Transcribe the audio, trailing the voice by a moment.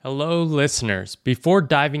Hello, listeners. Before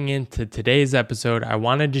diving into today's episode, I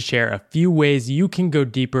wanted to share a few ways you can go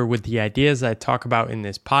deeper with the ideas I talk about in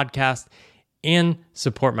this podcast and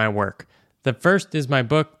support my work. The first is my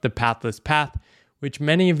book, The Pathless Path, which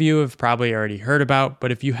many of you have probably already heard about,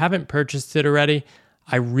 but if you haven't purchased it already,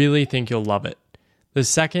 I really think you'll love it. The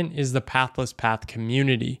second is the Pathless Path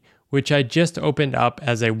community, which I just opened up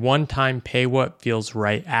as a one-time pay what feels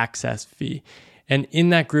right access fee. And in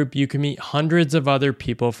that group, you can meet hundreds of other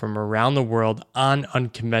people from around the world on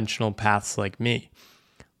unconventional paths like me.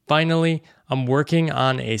 Finally, I'm working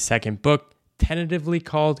on a second book, tentatively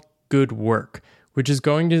called Good Work, which is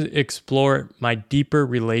going to explore my deeper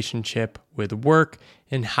relationship with work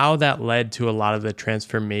and how that led to a lot of the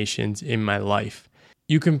transformations in my life.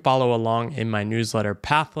 You can follow along in my newsletter,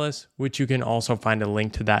 Pathless, which you can also find a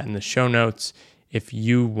link to that in the show notes if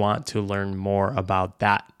you want to learn more about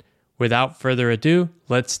that. Without further ado,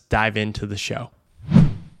 let's dive into the show.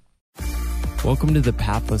 Welcome to the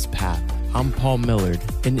Pathless Path. I'm Paul Millard,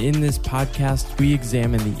 and in this podcast, we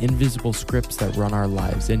examine the invisible scripts that run our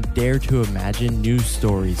lives and dare to imagine new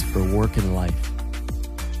stories for work and life.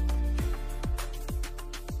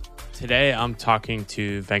 Today, I'm talking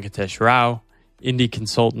to Venkatesh Rao, indie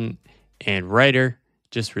consultant and writer.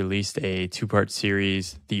 Just released a two-part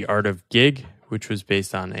series, The Art of Gig, which was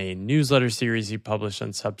based on a newsletter series he published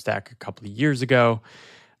on Substack a couple of years ago.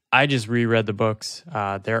 I just reread the books.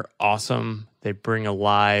 They're awesome. They bring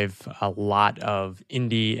alive a lot of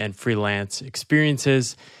indie and freelance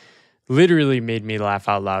experiences. Literally made me laugh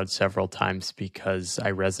out loud several times because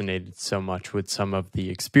I resonated so much with some of the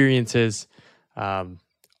experiences.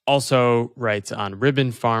 Also writes on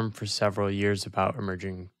Ribbon Farm for several years about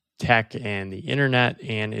emerging tech and the internet,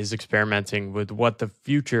 and is experimenting with what the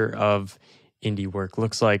future of indie work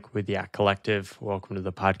looks like with Yak Collective. Welcome to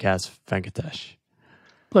the podcast, Venkatesh.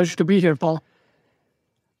 Pleasure to be here, Paul.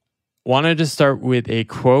 Wanted to start with a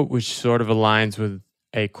quote which sort of aligns with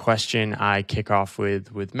a question I kick off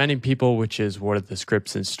with many people, which is, what are the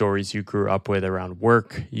scripts and stories you grew up with around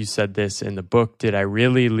work? You said this in the book. Did I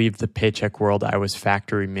really leave the paycheck world I was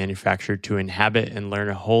factory manufactured to inhabit and learn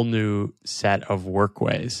a whole new set of work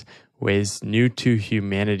ways new to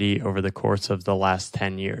humanity over the course of the last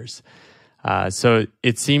 10 years? So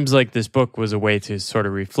it seems like this book was a way to sort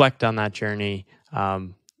of reflect on that journey.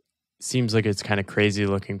 Seems like it's kind of crazy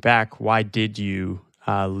looking back. Why did you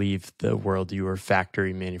leave the world you were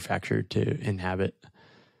factory manufactured to inhabit?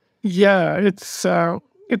 Yeah,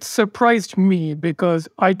 it surprised me because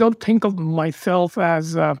I don't think of myself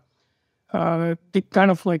as the kind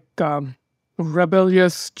of like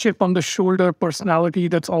rebellious chip on the shoulder personality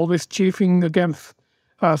that's always chafing against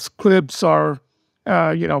scripts or,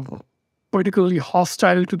 particularly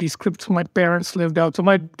hostile to the scripts my parents lived out. So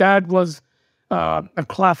my dad was a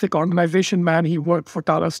classic organization man. He worked for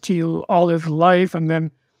Tata Steel all his life. And then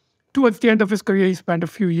towards the end of his career, he spent a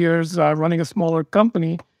few years running a smaller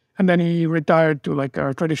company. And then he retired to like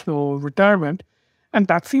a traditional retirement. And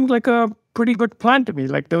that seemed like a pretty good plan to me.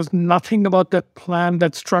 Like there was nothing about that plan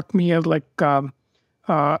that struck me as like,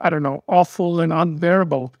 awful and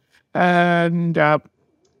unbearable. And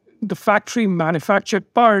the factory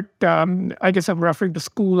manufactured part, I guess I'm referring to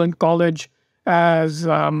school and college as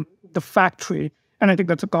the factory. And I think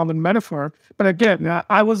that's a common metaphor. But again,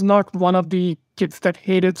 I was not one of the kids that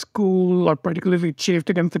hated school or particularly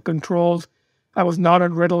chafed against the controls. I was not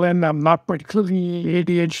on Ritalin. I'm not particularly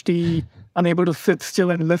ADHD, unable to sit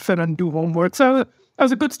still and listen and do homework. So I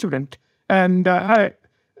was a good student. And not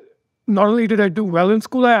only did I do well in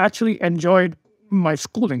school, I actually enjoyed my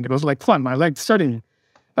schooling. It was like fun. I liked studying.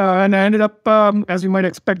 And I ended up, as you might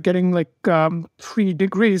expect, getting like 3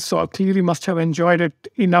 degrees. So I clearly must have enjoyed it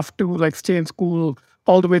enough to like stay in school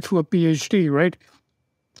all the way through a PhD, right?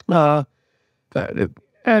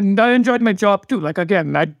 And I enjoyed my job too. Like,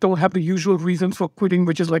 again, I don't have the usual reasons for quitting,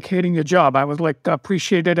 which is like hating your job. I was like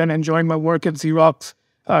appreciated and enjoying my work at Xerox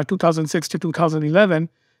 2006 to 2011.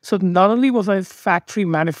 So not only was I factory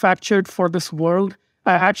manufactured for this world,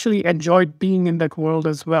 I actually enjoyed being in that world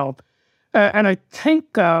as well. And I think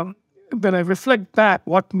when I reflect back,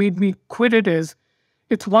 what made me quit it is,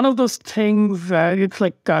 it's one of those things, it's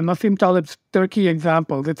like Nassim Taleb's Turkey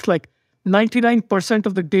example. It's like 99%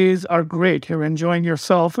 of the days are great. You're enjoying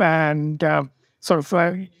yourself and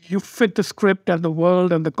you fit the script and the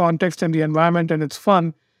world and the context and the environment and it's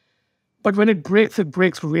fun. But when it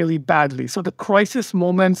breaks really badly. So the crisis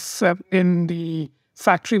moments in the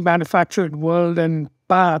factory manufactured world and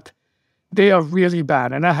path, they are really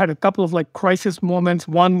bad. And I had a couple of like crisis moments.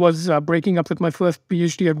 One was breaking up with my first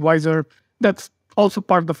PhD advisor. That's also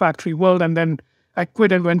part of the factory world. And then I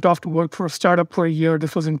quit and went off to work for a startup for a year.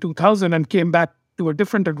 This was in 2000 and came back to a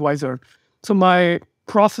different advisor. So my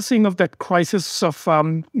processing of that crisis of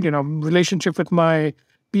relationship with my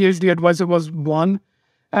PhD advisor was one.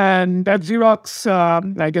 And at Xerox,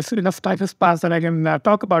 I guess enough time has passed that I can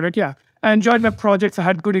talk about it. Yeah, I enjoyed my projects. I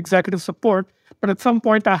had good executive support, but at some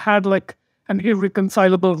point I had like an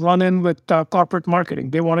irreconcilable run-in with corporate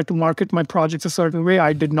marketing. They wanted to market my projects a certain way.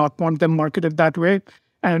 I did not want them marketed that way.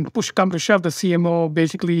 And push come to shove, the CMO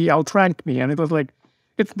basically outranked me. And it was like,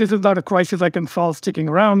 this is not a crisis I can solve sticking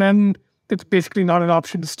around. And it's basically not an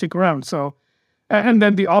option to stick around. So, and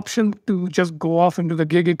then the option to just go off into the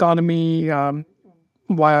gig economy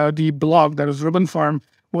via the blog that was Ribbon Farm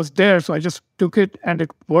was there. So I just took it and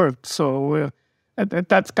it worked. So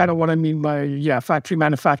that's kind of what I mean by, factory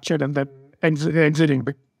manufactured and then exiting,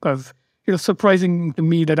 because it was surprising to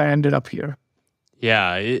me that I ended up here.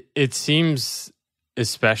 Yeah, it seems,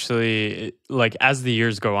 especially like as the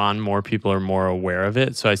years go on, more people are more aware of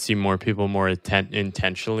it. So I see more people more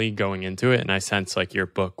intentionally going into it. And I sense like your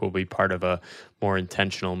book will be part of a more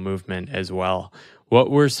intentional movement as well. What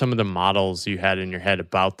were some of the models you had in your head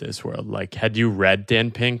about this world? Like, had you read Dan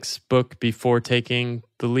Pink's book before taking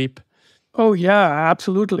the leap? Oh, yeah,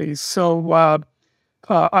 absolutely. So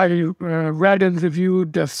I read and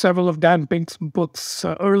reviewed several of Dan Pink's books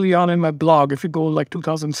early on in my blog. If you go like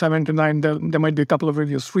 2007 to 9, there might be a couple of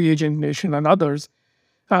reviews, Free Agent Nation and others.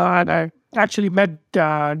 And I actually met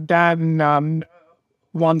Dan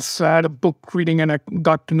once at a book reading, and I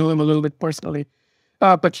got to know him a little bit personally.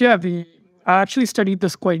 But yeah, I actually studied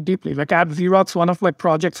this quite deeply. Like at Xerox, one of my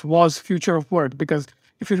projects was Future of Work, because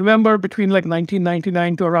if you remember between like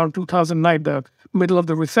 1999 to around 2009, the middle of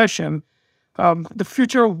the recession, the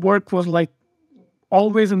future of work was like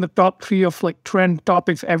always in the top 3 of like trend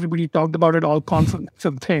topics. Everybody talked about it, all concepts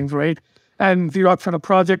and things, right? And Xerox had a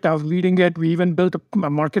project, I was leading it. We even built a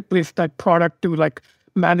marketplace type product to like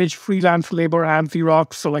manage freelance labor and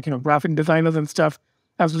Xerox. So like, graphic designers and stuff.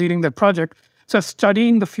 I was leading that project. So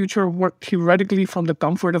studying the future of work theoretically from the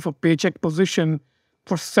comfort of a paycheck position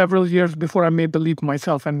for several years before I made the leap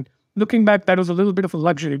myself. And looking back, that was a little bit of a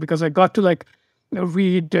luxury because I got to like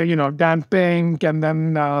read, Dan Pink, and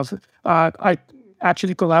then I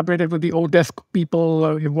actually collaborated with the Odesk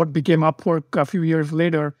people, what became Upwork a few years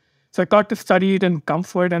later. So I got to study it in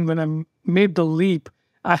comfort. And when I made the leap,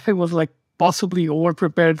 I was like possibly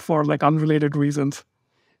over-prepared for like unrelated reasons.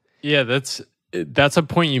 Yeah, that's a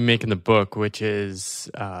point you make in the book, which is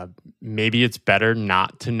maybe it's better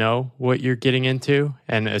not to know what you're getting into,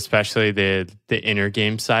 and especially the inner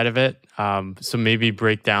game side of it. So maybe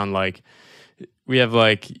break down like, we have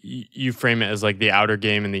like, you frame it as like the outer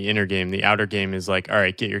game and the inner game. The outer game is like, all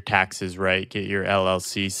right, get your taxes right, get your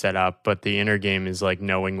LLC set up. But the inner game is like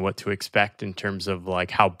knowing what to expect in terms of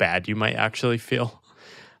like how bad you might actually feel.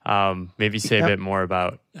 Maybe say a bit more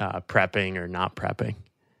about prepping or not prepping.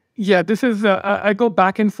 Yeah, this is, I go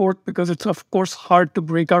back and forth because it's, of course, hard to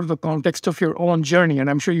break out of the context of your own journey. And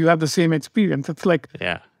I'm sure you have the same experience. It's like,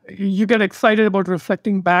 you get excited about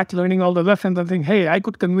reflecting back, learning all the lessons and think, hey, I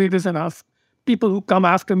could convey this and ask people who come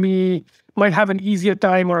after me might have an easier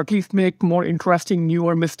time or at least make more interesting,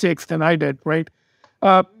 newer mistakes than I did, right?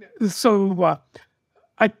 So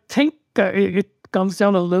I think it comes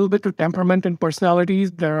down a little bit to temperament and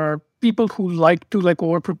personalities. There are people who like to like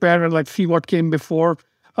over-prepare and like see what came before.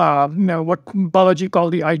 What Balaji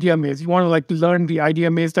called the idea maze. You want to like learn the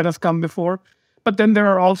idea maze that has come before. But then there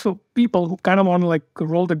are also people who kind of want to like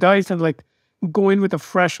roll the dice and like go in with a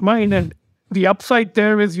fresh mind. And the upside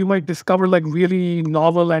there is you might discover like really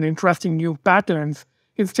novel and interesting new patterns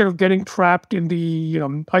instead of getting trapped in the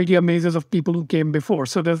idea mazes of people who came before.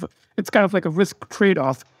 So it's kind of like a risk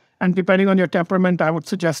trade-off. And depending on your temperament, I would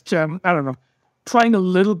suggest, trying a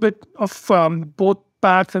little bit of both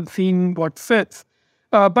paths and seeing what fits.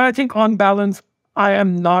 But I think on balance, I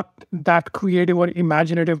am not that creative or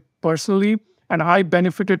imaginative personally. And I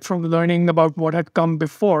benefited from learning about what had come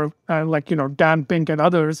before, like, Dan Pink and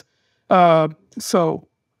others. So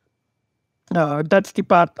that's the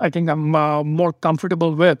path I think I'm more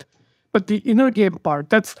comfortable with. But the inner game part,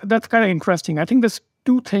 that's kind of interesting. I think there's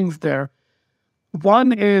 2 things there.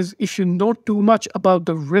 One is if you know too much about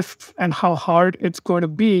the risks and how hard it's going to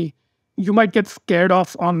be, you might get scared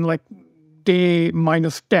off on like day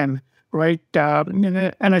 -10, right?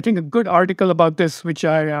 And I think a good article about this, which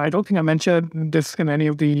I don't think I mentioned this in any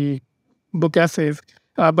of the book essays,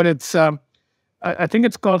 but it's I think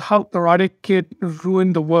it's called How Karate Kid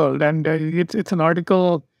Ruined the World, and it's an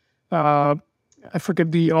article. I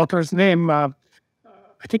forget the author's name. I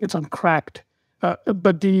think it's on Cracked,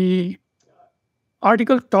 but the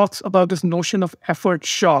article talks about this notion of effort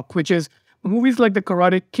shock, which is movies like The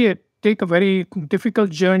Karate Kid take a very difficult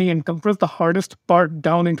journey and compress the hardest part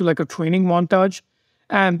down into like a training montage.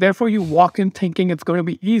 And therefore you walk in thinking it's going to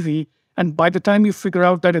be easy. And by the time you figure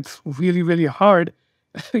out that it's really, really hard,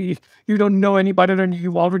 you don't know any better and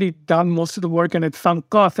you've already done most of the work and it's sunk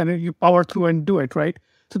cost and you power through and do it, right?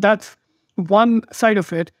 So that's one side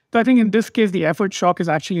of it. But I think in this case, the effort shock is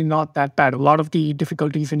actually not that bad. A lot of the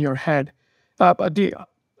difficulties in your head. But the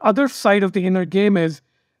other side of the inner game is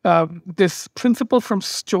this principle from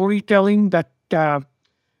storytelling that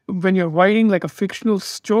when you're writing like a fictional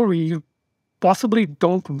story, you possibly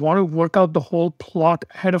don't want to work out the whole plot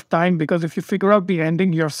ahead of time, because if you figure out the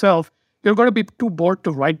ending yourself, you're going to be too bored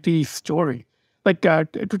to write the story. Like to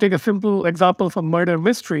take a simple example from murder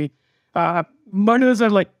mystery, murders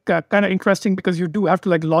are like kind of interesting because you do have to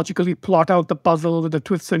like logically plot out the puzzle with the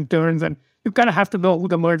twists and turns, and you kind of have to know who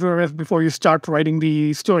the murderer is before you start writing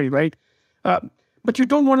the story, right? But you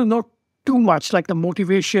don't want to know too much, like the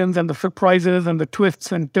motivations and the surprises and the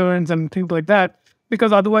twists and turns and things like that,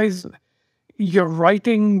 because otherwise your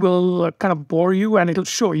writing will kind of bore you and it'll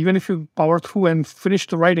show. Even if you power through and finish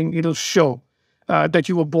the writing, it'll show that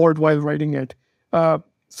you were bored while writing it. So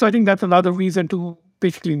I think that's another reason to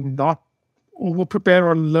basically not over-prepare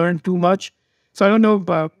or learn too much. So I don't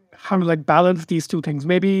know how to like balance these two things.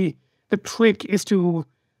 Maybe the trick is to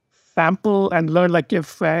sample and learn. Like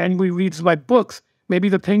if anybody reads my books, maybe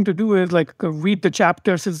the thing to do is like read the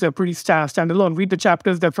chapters since they're pretty standalone. Read the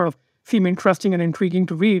chapters that sort of seem interesting and intriguing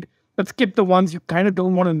to read, but skip the ones you kind of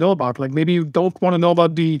don't want to know about. Like maybe you don't want to know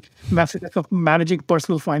about the messages of managing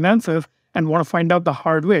personal finances and want to find out the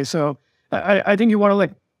hard way. So I think you want to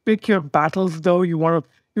like pick your battles, though. You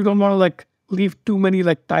don't want to like leave too many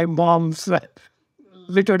like time bombs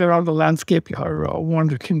littered around the landscape you're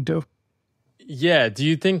wandering to. Yeah. Do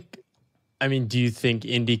you think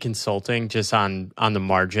indie consulting just on the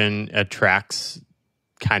margin attracts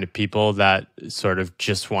kind of people that sort of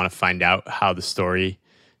just want to find out how the story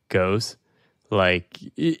goes? Like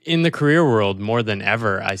in the career world, more than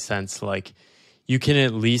ever, I sense like you can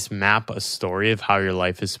at least map a story of how your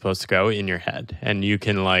life is supposed to go in your head, and you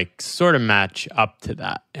can like sort of match up to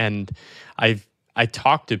that. And I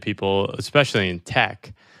talk to people, especially in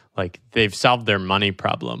tech, like they've solved their money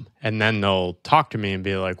problem, and then they'll talk to me and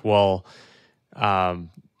be like, well,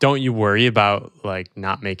 don't you worry about like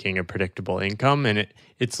not making a predictable income? And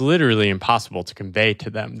it's literally impossible to convey to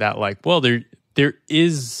them that like, well, there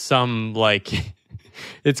is some like,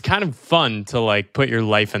 it's kind of fun to like put your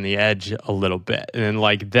life on the edge a little bit. And then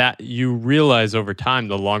like that, you realize over time,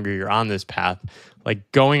 the longer you're on this path,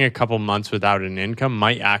 like going a couple months without an income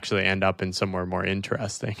might actually end up in somewhere more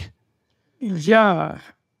interesting. Yeah.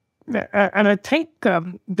 And I think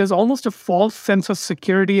there's almost a false sense of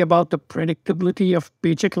security about the predictability of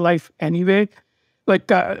paycheck life anyway. Like,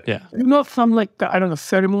 some like, I don't know,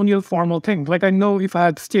 ceremonial formal thing. Like I know if I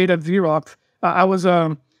had stayed at Xerox, I was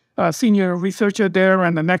a senior researcher there,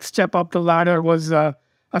 and the next step up the ladder was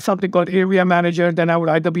something called area manager. Then I would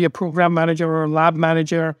either be a program manager or a lab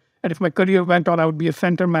manager. And if my career went on, I would be a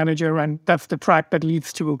center manager. And that's the track that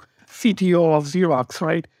leads to CTO of Xerox,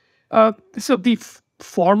 right? So the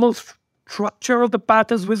formal structure of the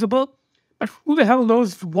path is visible. But who the hell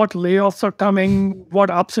knows what layoffs are coming,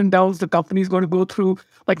 what ups and downs the company is going to go through.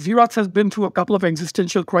 Like Xerox has been through a couple of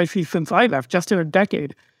existential crises since I left, just in a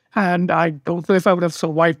decade. And I don't know if I would have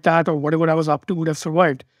survived that or whatever I was up to would have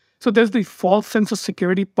survived. So there's the false sense of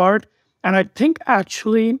security part. And I think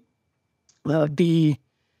actually the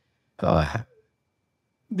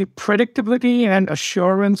predictability and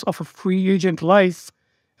assurance of a free agent life,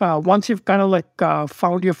 once you've kind of like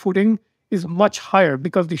found your footing, is much higher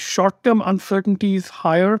because the short-term uncertainty is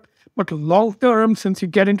higher. But long-term, since you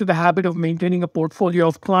get into the habit of maintaining a portfolio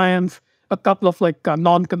of clients, a couple of like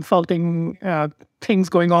non-consulting things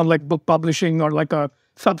going on, like book publishing or like a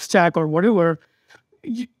Substack or whatever,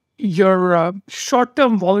 your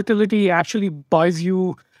short-term volatility actually buys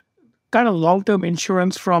you kind of long-term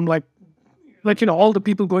insurance from like all the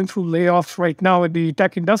people going through layoffs right now in the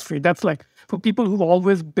tech industry. That's like for people who've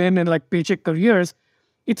always been in like paycheck careers,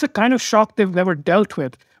 it's a kind of shock they've never dealt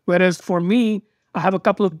with. Whereas for me, I have a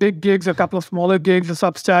couple of big gigs, a couple of smaller gigs, a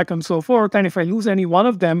Substack and so forth. And if I lose any one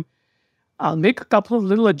of them, I'll make a couple of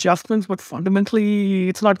little adjustments, but fundamentally,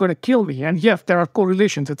 it's not going to kill me. And yes, there are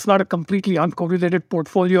correlations. It's not a completely uncorrelated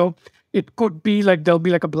portfolio. It could be like there'll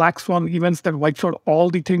be like a black swan events that wipes out all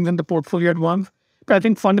the things in the portfolio at once. But I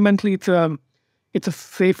think fundamentally, it's a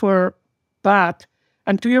safer path.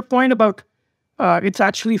 And to your point about it's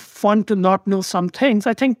actually fun to not know some things,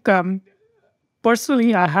 I think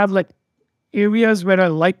personally, I have like areas where I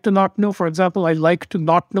like to not know. For example, I like to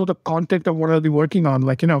not know the content of what I'll be working on.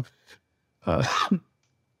 Like,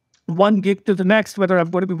 one gig to the next, whether I'm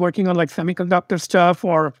going to be working on like semiconductor stuff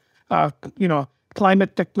or,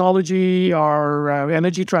 climate technology or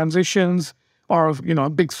energy transitions or, a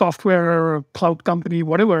big software or cloud company,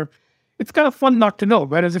 whatever. It's kind of fun not to know.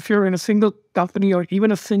 Whereas if you're in a single company or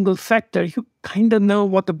even a single sector, you kind of know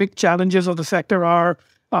what the big challenges of the sector are,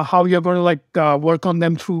 how you're going to work on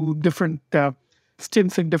them through different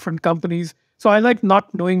stints in different companies. So I like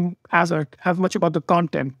not knowing as much about the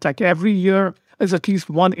content. Like every year is at least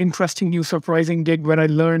one interesting new surprising gig where I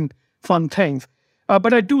learn fun things.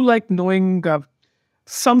 But I do like knowing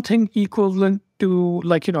something equivalent to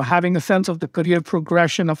having a sense of the career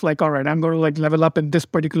progression of all right, I'm going to level up in this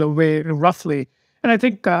particular way roughly. And I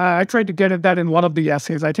think I tried to get at that in one of the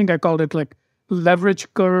essays. I think I called it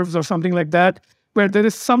leverage curves or something like that, where there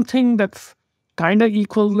is something that's kind of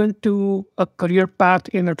equivalent to a career path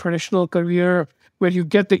in a traditional career where you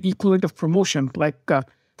get the equivalent of promotion.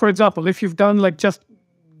 For example, if you've done just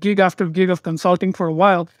gig after gig of consulting for a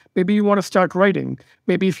while, maybe you want to start writing.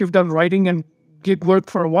 Maybe if you've done writing and gig work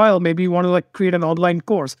for a while, maybe you want to create an online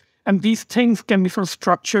course. And these things can be sort of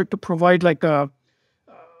structured to provide a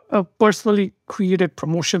personally created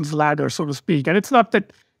promotions ladder, so to speak. And it's not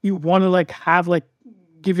that you want to have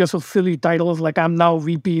give yourself silly titles like I'm now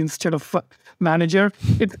VP instead of manager.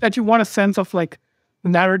 It's that you want a sense of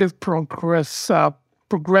narrative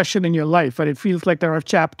progression in your life, and it feels like there are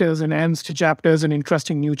chapters and ends to chapters and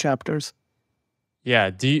interesting new chapters. Yeah.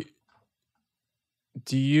 Do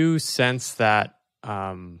you sense that?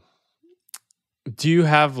 Do you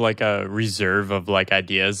have a reserve of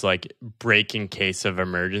ideas break in case of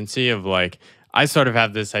emergency of I sort of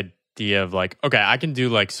have this idea of okay, I can do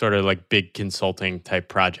sort of big consulting type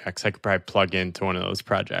projects. I could probably plug into one of those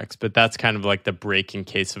projects, but that's kind of the break in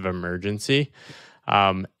case of emergency.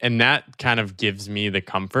 And that kind of gives me the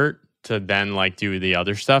comfort to then do the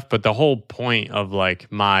other stuff. But the whole point of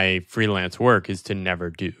my freelance work is to never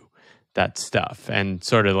do that stuff and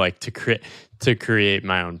sort of to create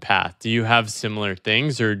my own path. Do you have similar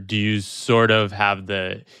things, or do you sort of have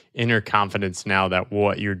the inner confidence now that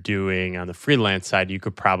what you're doing on the freelance side, you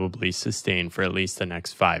could probably sustain for at least the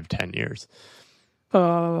next 5-10 years?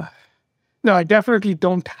 No, I definitely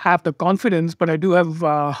don't have the confidence, but I do have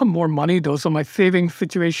more money though. So my savings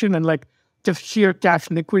situation and just sheer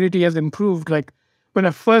cash liquidity has improved. When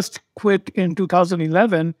I first quit in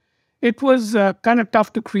 2011, it was kind of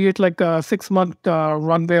tough to create a 6-month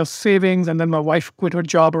runway of savings. And then my wife quit her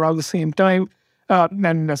job around the same time.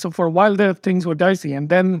 And so for a while there, things were dicey. And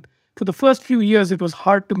then for the first few years, it was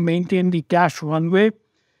hard to maintain the cash runway.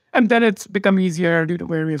 And then it's become easier due to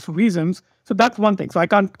various reasons. So that's one thing. So I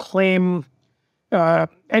can't claim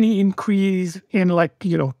any increase in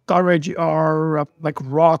courage or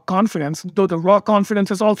raw confidence, though the raw confidence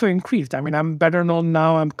has also increased. I mean, I'm better known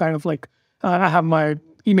now. I'm kind of I have my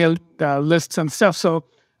email lists and stuff. So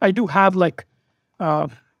I do have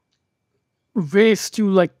ways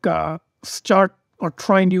to start or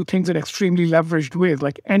try new things in extremely leveraged ways.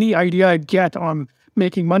 Any idea I get on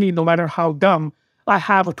making money, no matter how dumb, I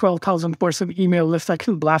have a 12,000 person email list. I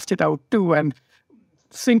can blast it out too. And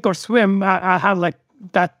sink or swim, I have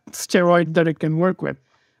that steroid that it can work with.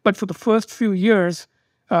 But for the first few years,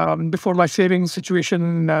 before my savings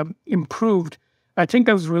situation improved, I think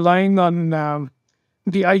I was relying on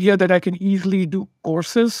the idea that I can easily do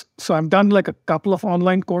courses. So I've done a couple of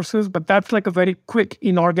online courses, but that's a very quick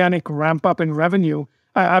inorganic ramp up in revenue.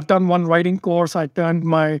 I've done one writing course. I turned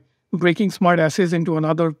my Breaking Smart essays into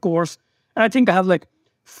another course. And I think I have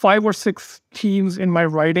 5 or 6 themes in my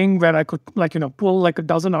writing where I could pull a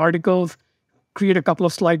dozen articles, create a couple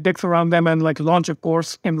of slide decks around them and launch a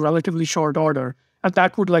course in relatively short order. And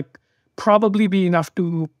that would probably be enough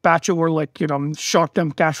to patch over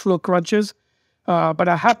short-term cash flow crunches. But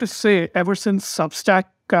I have to say, ever since Substack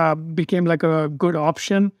became a good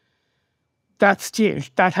option, that's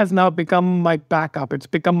changed. That has now become my backup. It's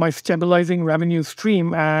become my stabilizing revenue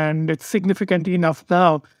stream, and it's significant enough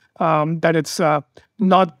now that it's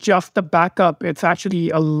not just the backup, it's actually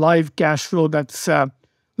a live cash flow that's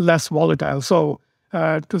less volatile. So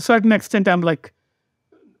to a certain extent, I'm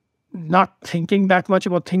not thinking that much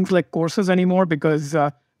about things like courses anymore because,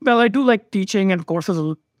 I do like teaching and courses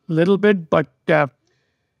a little bit, but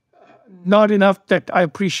not enough that I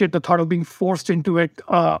appreciate the thought of being forced into it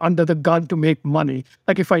under the gun to make money.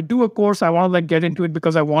 If I do a course, I want to get into it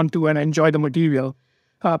because I want to and enjoy the material.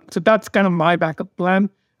 So that's kind of my backup plan.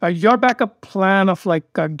 Your backup plan of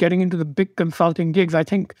getting into the big consulting gigs, I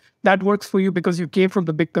think that works for you because you came from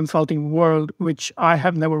the big consulting world, which I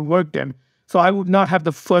have never worked in. So I would not have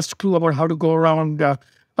the first clue about how to go around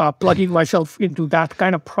plugging myself into that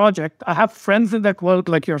kind of project. I have friends in that world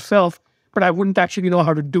like yourself, but I wouldn't actually know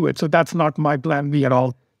how to do it. So that's not my plan B at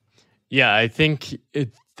all. Yeah, I think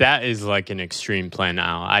that is like an extreme plan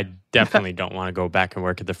now. I definitely don't want to go back and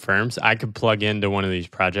work at the firms. I could plug into one of these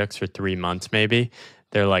projects for 3 months maybe.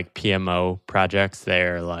 They're like PMO projects.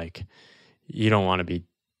 They're like, you don't want to be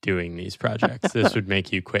doing these projects. This would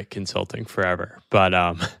make you quit consulting forever. But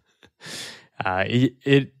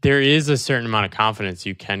there is a certain amount of confidence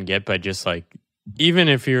you can get by just like, even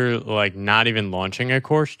if you're like not even launching a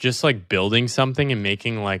course, just like building something and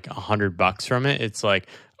making like $100 from it. It's like,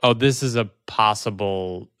 oh, this is a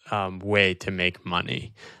possible way to make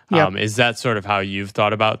money. Yep. Is that sort of how you've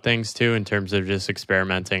thought about things too, in terms of just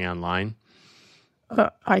experimenting online?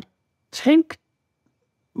 I think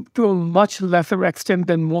to a much lesser extent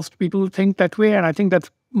than most people think that way. And I think that's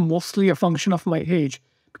mostly a function of my age.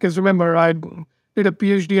 Because remember, I did a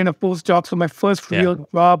PhD and a postdoc. So my first real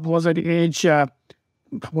job was at age,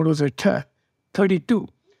 32.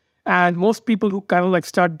 And most people who kind of like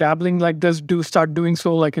start dabbling like this do start doing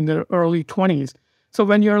so like in their early 20s. So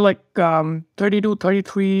when you're like 32,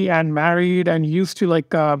 33 and married and used to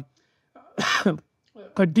like a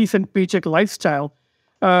decent paycheck lifestyle,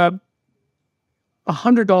 $100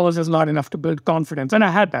 is not enough to build confidence. And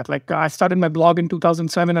I had that. Like I started my blog in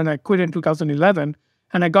 2007 and I quit in 2011.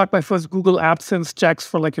 And I got my first Google AdSense checks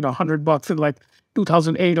for like, $100 in like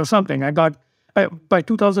 2008 or something. By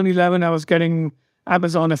 2011, I was getting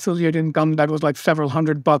Amazon affiliate income that was like several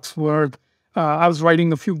 $100 worth. I was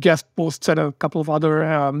writing a few guest posts at a couple of other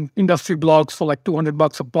industry blogs for like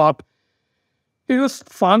 $200 a pop. It was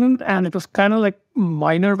fun and it was kind of like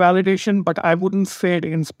minor validation, but I wouldn't say it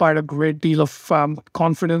inspired a great deal of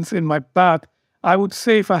confidence in my path. I would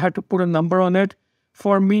say if I had to put a number on it,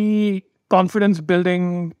 for me, confidence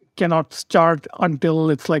building cannot start until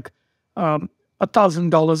it's like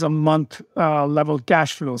 $1,000 a month level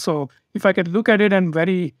cash flow. So if I could look at it and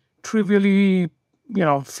very trivially,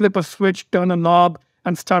 flip a switch, turn a knob,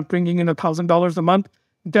 and start bringing in $1,000 a month,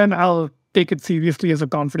 then I'll take it seriously as a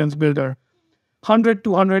confidence builder. 100,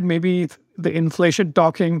 200, maybe the inflation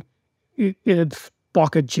talking, it's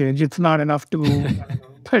pocket change. It's not enough to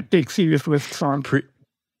take serious risks on.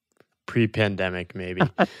 Pre-pandemic, maybe.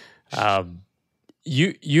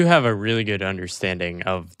 You have a really good understanding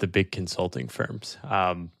of the big consulting firms,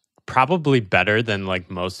 probably better than like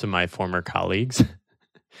most of my former colleagues.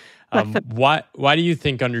 Why do you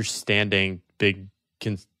think understanding big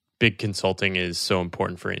consulting is so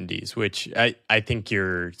important for indies? Which I think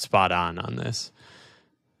you're spot on this.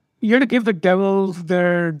 You have to give the devils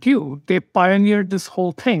their due. They pioneered this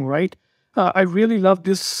whole thing, right? I really love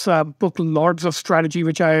this book, Lords of Strategy,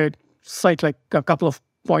 which I cite like a couple of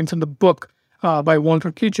points in the book by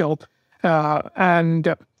Walter Kitchell.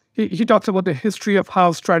 And he talks about the history of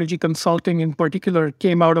how strategy consulting in particular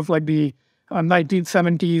came out of like the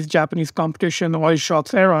 1970s Japanese competition, oil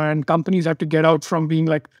shocks era, and companies had to get out from being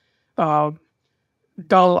like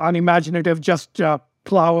dull, unimaginative, just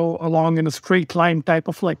plow along in a straight line type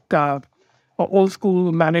of like old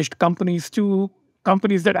school managed companies to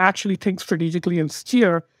companies that actually think strategically and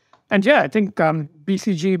steer. And yeah, I think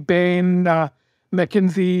BCG, Bain,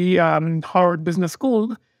 McKinsey, Harvard Business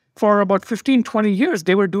School, for about 15, 20 years,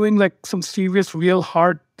 they were doing like some serious, real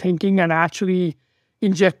hard thinking and actually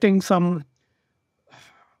injecting some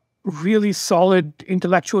really solid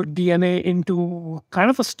intellectual DNA into kind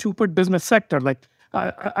of a stupid business sector. Like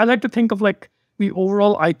I like to think of like the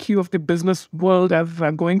overall IQ of the business world as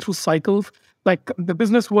going through cycles. Like the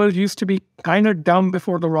business world used to be kind of dumb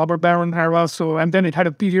before the robber baron era. And then it had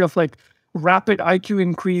a period of like rapid IQ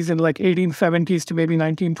increase in like 1870s to maybe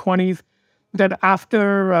 1920s. Then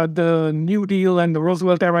after the New Deal and the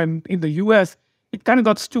Roosevelt era in the US, it kind of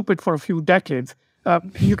got stupid for a few decades.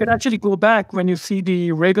 You can actually go back when you see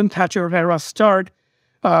the Reagan-Thatcher era start.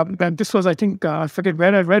 And this was, I think, I forget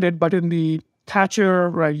where I read it, but in the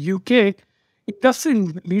Thatcher UK, industry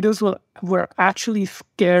leaders were actually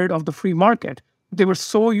scared of the free market. They were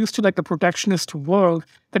so used to like the protectionist world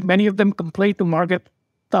that many of them complained to Margaret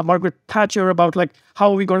Thatcher about like,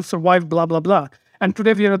 how are we going to survive, blah, blah, blah. And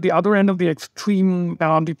today we are at the other end of the extreme,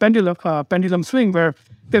 the pendulum swing, where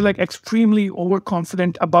they're like extremely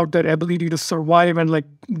overconfident about their ability to survive and like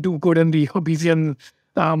do good in the Hobbesian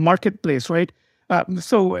marketplace, right?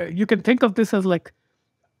 So you can think of this as like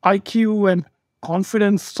IQ and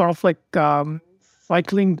confidence sort of like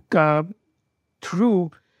cycling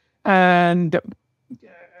through. And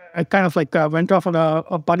I kind of like went off on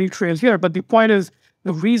a bunny trail here. But the point is,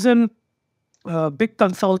 the reason big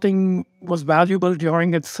consulting was valuable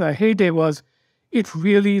during its heyday was it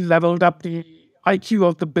really leveled up the IQ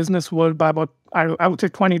of the business world by about, I would say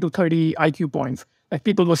 20 to 30 IQ points. Like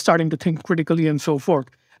people were starting to think critically and so forth.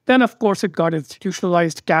 Then, of course, it got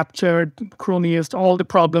institutionalized, captured, cronyist, all the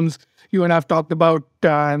problems you and I have talked about,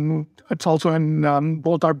 and it's also in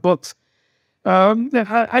both our books.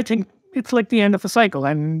 I think it's like the end of a cycle,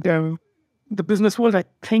 and the business world, I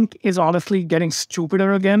think, is honestly getting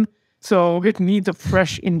stupider again. So it needs a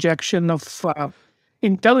fresh injection of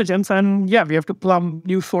intelligence, and yeah, we have to plumb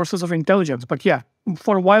new sources of intelligence. But yeah,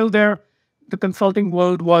 for a while there, the consulting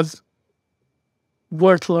world was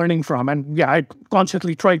worth learning from, and yeah, I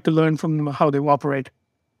consciously tried to learn from how they operate.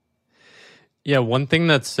 Yeah, one thing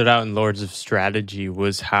that stood out in Lords of Strategy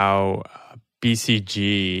was how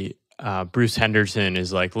BCG, Bruce Henderson,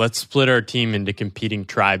 is like, let's split our team into competing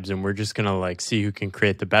tribes and we're just going to like see who can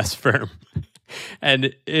create the best firm.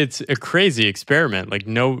 And it's a crazy experiment. Like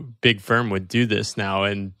no big firm would do this now.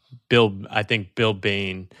 And I think Bill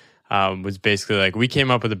Bain was basically like, we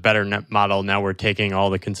came up with a better net model. Now we're taking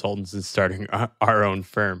all the consultants and starting our own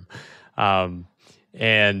firm.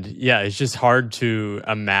 And yeah, it's just hard to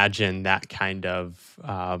imagine that kind of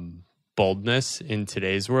boldness in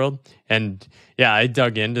today's world. And yeah, I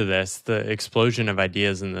dug into this. The explosion of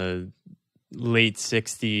ideas in the late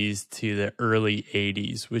 60s to the early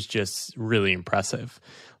 80s was just really impressive.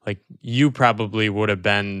 Like you probably would have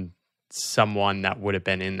been someone that would have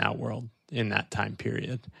been in that world in that time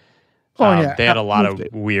period. Oh, yeah. They had a lot of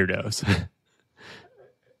weirdos.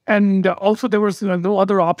 And also there was no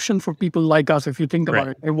other option for people like us, if you think about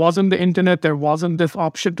it. It wasn't the internet. There wasn't this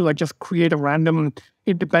option to like just create a random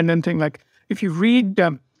independent thing. Like if you read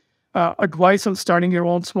advice on starting your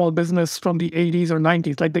own small business from the 80s or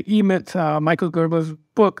 90s, like the E-Myth, Michael Gerber's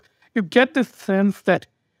book, you get this sense that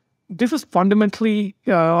this is fundamentally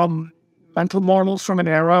mental models from an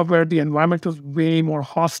era where the environment was way more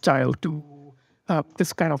hostile to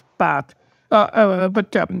this kind of path.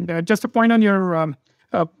 But just a point on your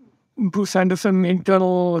Bruce Henderson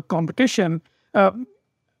internal competition, I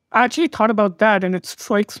actually thought about that, and it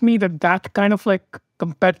strikes me that that kind of like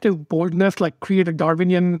competitive boldness, like create a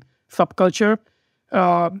Darwinian subculture,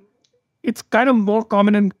 it's kind of more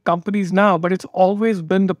common in companies now, but it's always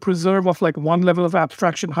been the preserve of like one level of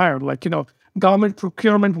abstraction higher. Like, government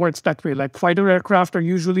procurement works that way. Like fighter aircraft are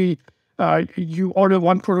usually, you order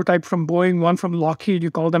one prototype from Boeing, one from Lockheed, you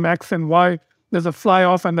call them X and Y. There's a fly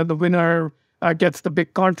off, and then the winner gets the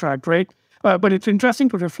big contract, right? But it's interesting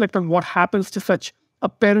to reflect on what happens to such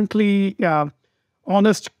apparently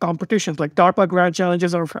honest competitions. Like DARPA grand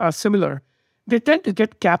challenges are similar. They tend to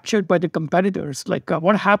get captured by the competitors. Like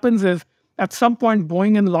what happens is at some point,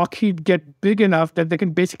 Boeing and Lockheed get big enough that they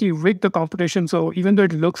can basically rig the competition. So even though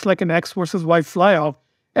it looks like an X versus Y fly-off,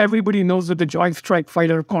 everybody knows that the Joint Strike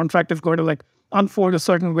Fighter contract is going to like unfold a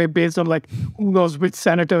certain way based on like who knows which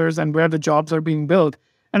senators and where the jobs are being built.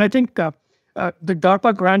 And I think the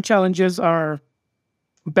DARPA grand challenges are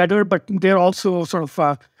better, but they're also sort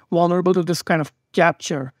of vulnerable to this kind of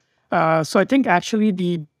capture. So I think actually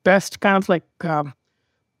the best kind of like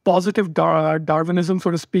positive Darwinism, so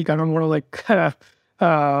to speak, I don't want to like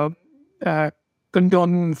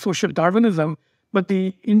condone social Darwinism, but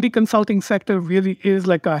the indie consulting sector really is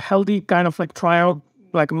like a healthy kind of like tryout,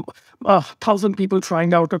 like 1,000 people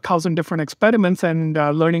trying out 1,000 different experiments and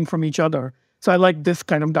learning from each other. So I like this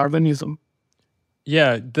kind of Darwinism.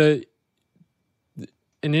 Yeah,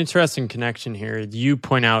 an interesting connection here. You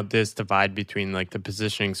point out this divide between like the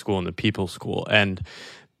positioning school and the people school, and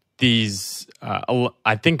these.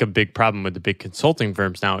 I think a big problem with the big consulting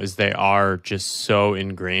firms now is they are just so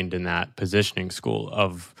ingrained in that positioning school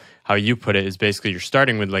of how you put it is basically you're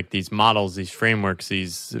starting with like these models, these frameworks,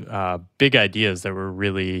 these big ideas that were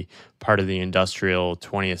really part of the industrial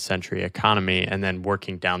 20th century economy, and then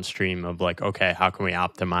working downstream of like, okay, how can we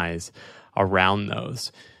optimize around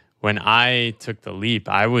those? When I took the leap,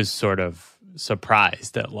 I was sort of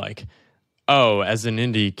surprised at like, oh, as an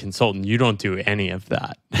indie consultant, you don't do any of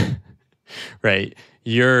that, right?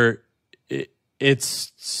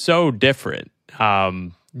 It's so different.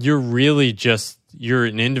 You're really you're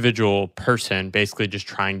an individual person, basically just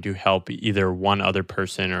trying to help either one other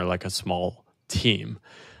person or like a small team.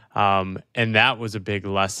 And that was a big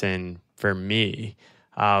lesson for me.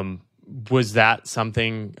 Was that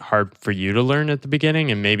something hard for you to learn at the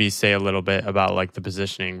beginning? And maybe say a little bit about like the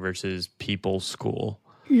positioning versus people school.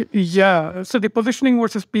 Yeah. So the positioning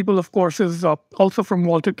versus people, of course, is also from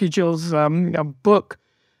Walter Kijel's book.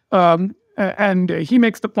 And he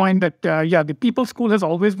makes the point that, the people school has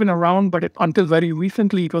always been around, but until very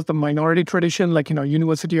recently, it was the minority tradition. Like,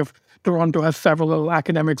 University of Toronto has several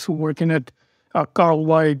academics who work in it, Carl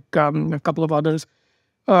Weig, a couple of others.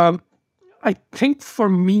 I think for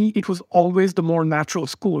me, it was always the more natural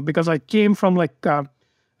school because I came from like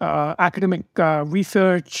academic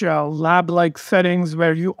research, lab-like settings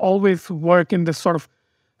where you always work in this sort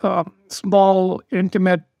of small,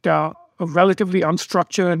 intimate, relatively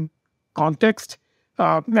unstructured context.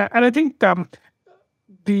 And I think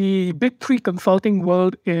the big three consulting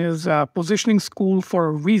world is positioning school for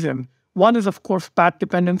a reason. One is, of course, path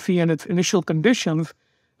dependency and its initial conditions.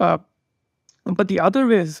 But the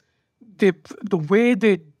other is the way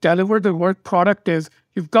they deliver the work product is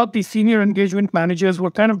you've got the senior engagement managers who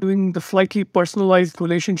are kind of doing the slightly personalized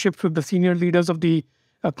relationships with the senior leaders of the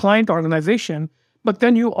client organization. But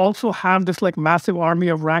then you also have this like massive army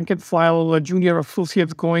of rank and file junior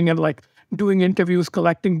associates going and like doing interviews,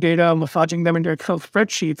 collecting data, massaging them into Excel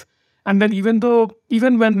spreadsheets. And then even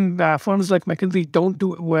when firms like McKinsey don't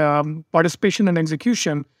do participation and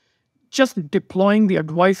execution, just deploying the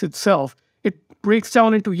advice itself, it breaks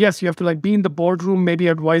down into, yes, you have to like be in the boardroom, maybe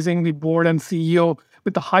advising the board and CEO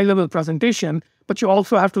with the high level presentation, but you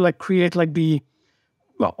also have to like create like the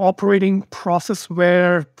operating process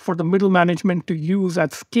where for the middle management to use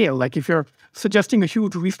at scale. Like if you're suggesting a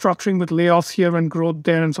huge restructuring with layoffs here and growth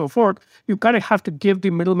there and so forth, you kind of have to give the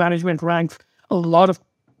middle management ranks a lot of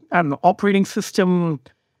operating system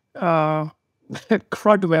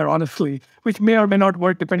crudware, honestly, which may or may not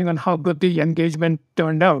work depending on how good the engagement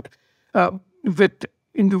turned out. With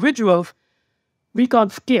individuals, we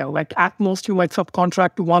can't scale. Like at most, you might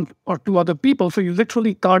subcontract to one or two other people. So you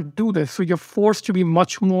literally can't do this. So you're forced to be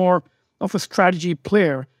much more of a strategy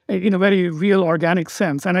player in a very real organic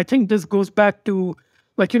sense. And I think this goes back to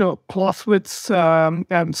like, Clausewitz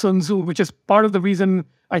and Sun Tzu, which is part of the reason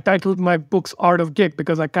I titled my books Art of Gig,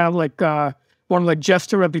 because I kind of like want to like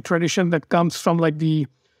gesture at the tradition that comes from like the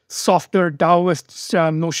softer Taoist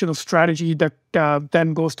notion of strategy that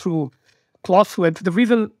then goes through Clausewitz. The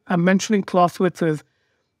reason I'm mentioning Clausewitz is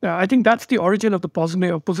I think that's the origin of the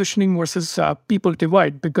positioning versus people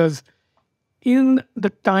divide, because in the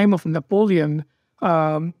time of Napoleon,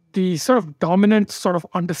 the sort of dominant sort of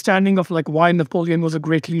understanding of like why Napoleon was a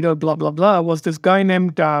great leader, blah, blah, blah, was this guy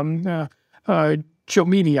named Jomini.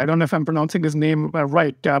 I don't know if I'm pronouncing his name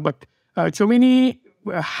right, but Jomini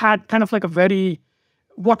had kind of like a very,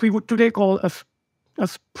 what we would today call a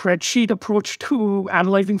spreadsheet approach to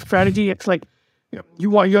analyzing strategy. It's like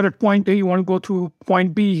you're at point A, you want to go to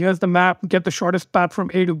point B. Here's the map, get the shortest path from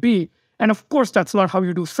A to B. And of course, that's not how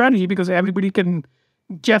you do strategy, because everybody can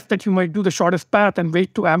guess that you might do the shortest path and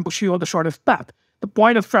wait to ambush you on the shortest path. The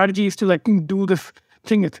point of strategy is to like do this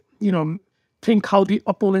thing. It's, think how the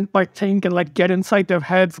opponent might think and like get inside their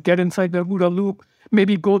heads, get inside their OODA loop,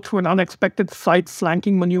 maybe go through an unexpected side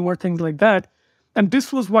flanking maneuver, things like that. And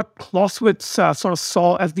this was what Clausewitz sort of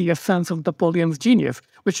saw as the essence of Napoleon's genius,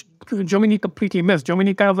 which Jomini completely missed.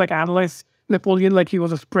 Jomini kind of like analyzed Napoleon like he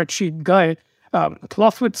was a spreadsheet guy.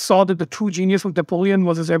 Clausewitz saw that the true genius of Napoleon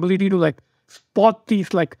was his ability to like spot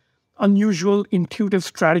these like unusual, intuitive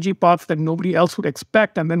strategy paths that nobody else would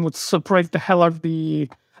expect, and then would surprise the hell out of the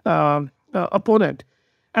opponent.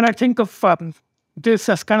 And I think of this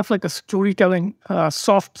as kind of like a storytelling,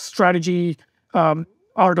 soft strategy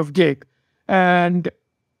art of gig. And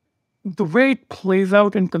the way it plays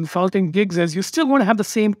out in consulting gigs is you still want to have the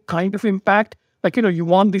same kind of impact. Like, you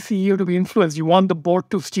want the CEO to be influenced. You want the board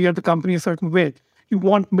to steer the company a certain way. You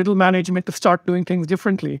want middle management to start doing things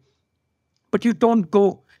differently. But you don't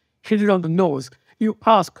go hit it on the nose. You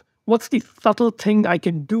ask, what's the subtle thing I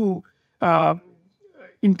can do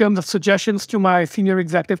in terms of suggestions to my senior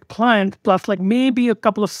executive client, plus like maybe a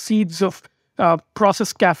couple of seeds of process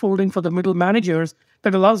scaffolding for the middle managers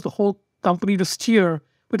that allows the whole company to steer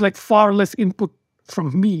with like far less input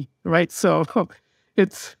from me, right? So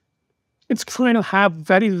it's trying to have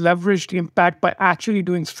very leveraged impact by actually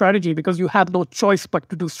doing strategy, because you have no choice but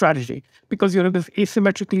to do strategy, because you're in this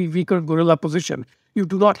asymmetrically weaker gorilla position. You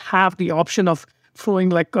do not have the option of throwing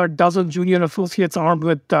like a dozen junior associates armed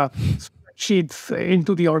with spreadsheets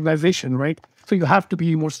into the organization, right? So you have to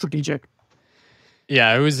be more strategic. Yeah,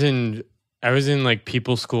 I was in like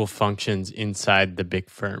people school functions inside the big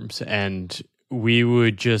firms, and we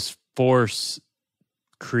would just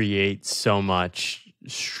create so much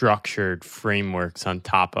structured frameworks on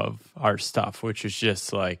top of our stuff, which is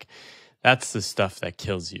just like, that's the stuff that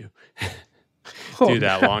kills you. Do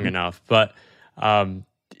that long enough. But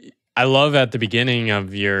I love at the beginning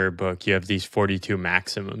of your book, you have these 42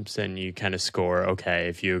 maximums, and you kind of score, okay,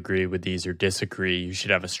 if you agree with these or disagree, you should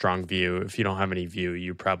have a strong view. If you don't have any view,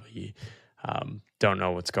 you probably don't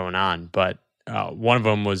know what's going on. But one of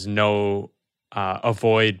them was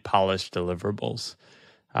avoid polished deliverables.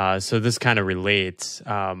 So this kind of relates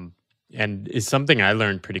and is something I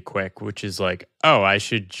learned pretty quick, which is like, I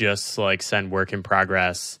should just like send work in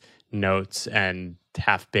progress notes and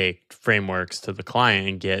half-baked frameworks to the client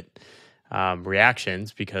and get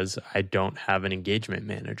reactions because I don't have an engagement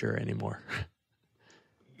manager anymore.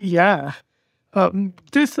 Yeah.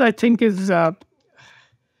 This, I think, is an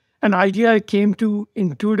idea I came to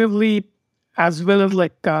intuitively as well as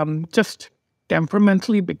just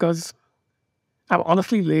temperamentally because I'm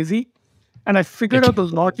honestly lazy. And I figured out the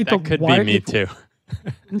logic that of could why be me too.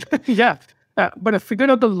 Yeah. But I figured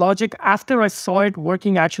out the logic after I saw it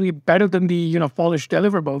working actually better than the, polished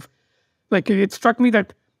deliverables. Like it struck me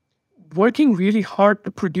that working really hard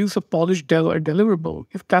to produce a polished deliverable,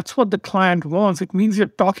 if that's what the client wants, it means you're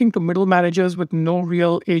talking to middle managers with no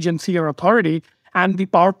real agency or authority, and the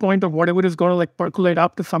PowerPoint or whatever is going to percolate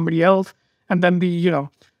up to somebody else, and then the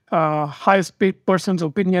highest paid person's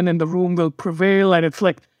opinion in the room will prevail, and it's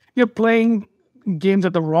like you're playing games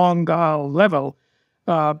at the wrong level.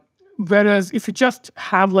 Whereas if you just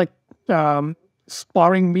have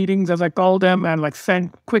sparring meetings, as I call them, and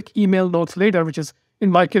send quick email notes later, which is in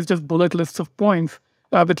my case just bullet lists of points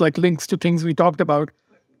with links to things we talked about,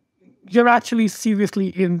 you're actually seriously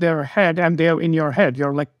in their head and they're in your head.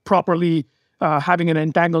 You're properly having an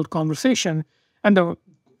entangled conversation. And the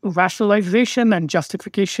rationalization and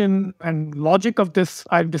justification and logic of this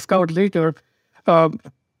I've discovered later.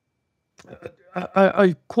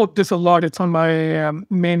 I quote this a lot. It's on my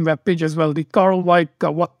main webpage as well. The Carl Weick,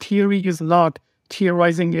 What Theory is Not,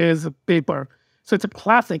 Theorizing is paper. So it's a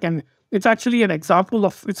classic, and it's actually an example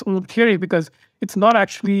of its own theory because it's not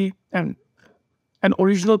actually an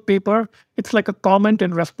original paper. It's like a comment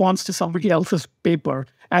in response to somebody else's paper.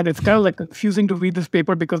 And it's kind of confusing to read this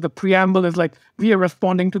paper because the preamble is we are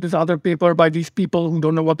responding to this other paper by these people who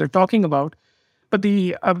don't know what they're talking about. But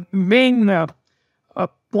the main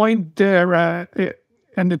point there,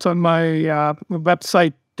 and it's on my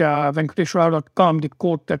website, venkateshrao.com, the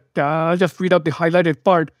quote that I'll just read out the highlighted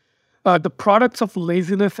part. The products of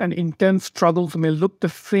laziness and intense struggles may look the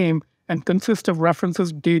same and consist of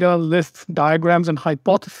references, data, lists, diagrams, and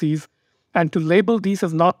hypotheses. And to label these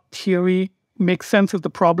as not theory makes sense if the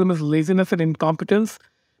problem is laziness and incompetence.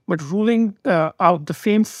 But ruling out the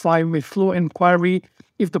same five may flow inquiry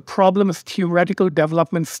if the problem is theoretical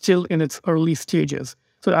development still in its early stages.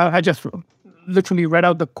 So I just literally read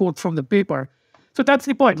out the quote from the paper. So that's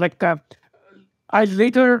the point. I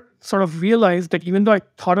later sort of realized that even though I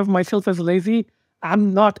thought of myself as lazy,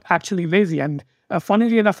 I'm not actually lazy. And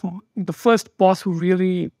funnily enough, the first boss who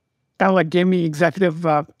really kind of gave me executive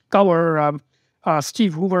cover,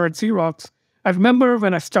 Steve Hoover at Xerox, I remember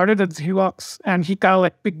when I started at Xerox and he kind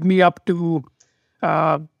of picked me up to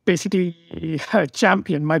basically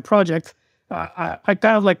champion my project. I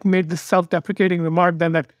kind of made this self-deprecating remark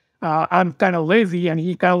then that I'm kind of lazy, and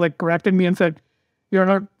he kind of corrected me and said, "You're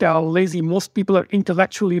not lazy. Most people are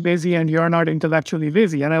intellectually lazy, and you're not intellectually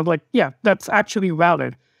lazy." And I was like, "Yeah, that's actually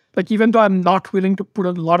valid." Even though I'm not willing to put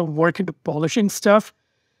a lot of work into polishing stuff,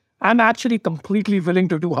 I'm actually completely willing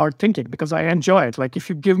to do hard thinking because I enjoy it. If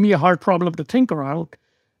you give me a hard problem to think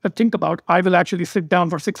about, I will actually sit down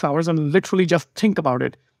for 6 hours and literally just think about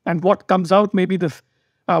it. And what comes out may be this.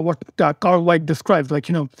 What Carl Weick describes,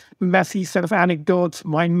 messy set of anecdotes,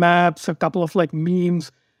 mind maps, a couple of memes,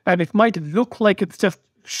 and it might look like it's just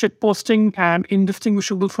shitposting and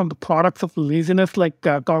indistinguishable from the products of laziness,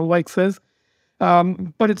 Carl Weick says.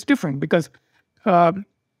 But it's different because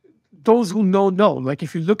those who know.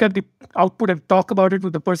 If you look at the output and talk about it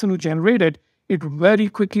with the person who generated, it very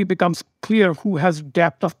quickly becomes clear who has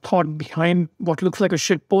depth of thought behind what looks like a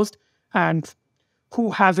shitpost and who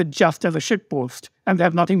has it just as a shitpost, and they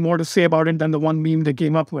have nothing more to say about it than the one meme they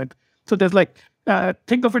came up with. So there's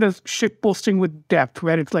think of it as shitposting with depth,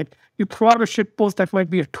 where it's you throw out a shitpost that might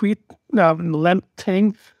be a tweet length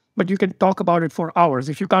thing, but you can talk about it for hours.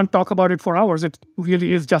 If you can't talk about it for hours, it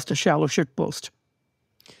really is just a shallow shitpost.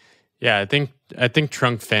 Yeah, I think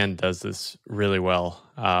Trunk Fan does this really well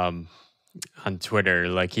on Twitter.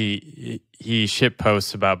 He shit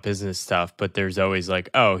posts about business stuff, but there's always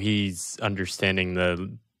he's understanding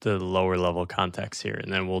the lower level context here,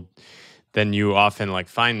 and then you often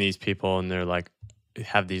find these people and they're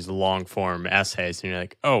have these long form essays, and you're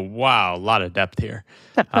oh wow, a lot of depth here.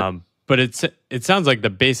 But it sounds like the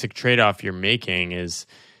basic trade off you're making is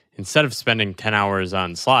instead of spending 10 hours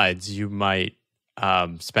on slides, you might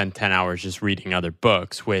spend 10 hours just reading other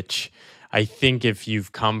books, which I think if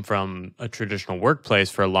you've come from a traditional workplace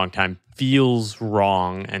for a long time, feels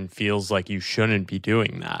wrong and feels like you shouldn't be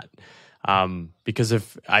doing that. Because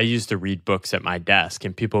if I used to read books at my desk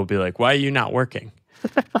and people would be like, "Why are you not working?"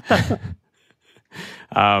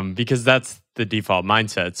 Because that's the default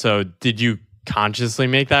mindset. So did you consciously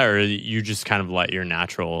make that, or you just kind of let your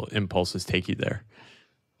natural impulses take you there?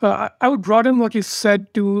 I would broaden what you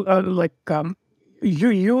said to you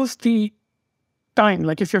use the time.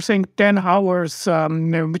 Like if you're saying 10 hours,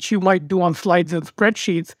 which you might do on slides and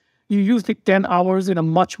spreadsheets, you use the 10 hours in a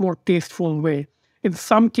much more tasteful way. In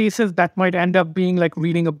some cases, that might end up being like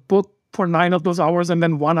reading a book for 9 of those hours, and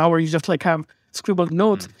then 1 hour you just like have scribbled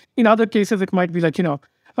notes. In other cases, it might be like,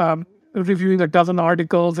 reviewing a dozen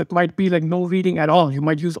articles. It might be like no reading at all. You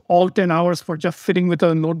might use all 10 hours for just sitting with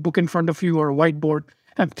a notebook in front of you or a whiteboard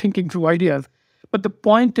and thinking through ideas. But the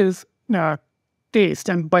point is taste.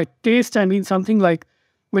 And by taste, I mean something like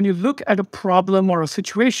when you look at a problem or a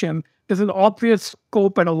situation, there's an obvious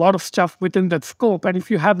scope and a lot of stuff within that scope. And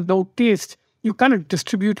if you have no taste, you kind of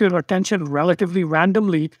distribute your attention relatively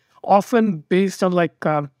randomly, often based on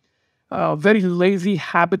very lazy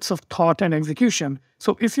habits of thought and execution.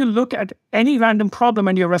 So if you look at any random problem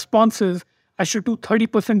and your response is, I should do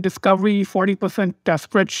 30% discovery, 40%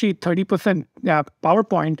 spreadsheet, 30%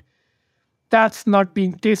 PowerPoint, that's not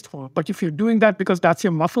being tasteful. But if you're doing that because that's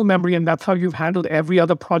your muscle memory and that's how you've handled every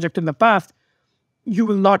other project in the past, you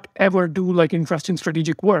will not ever do like interesting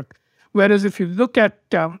strategic work. Whereas if you look at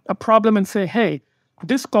a problem and say, hey,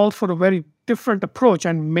 this calls for a very different approach,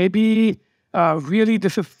 and maybe really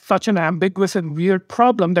this is such an ambiguous and weird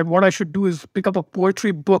problem that what I should do is pick up a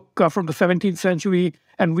poetry book from the 17th century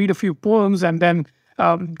and read a few poems, and then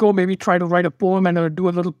go maybe try to write a poem and do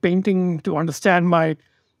a little painting to understand my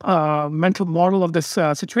mental model of this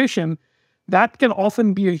situation. That can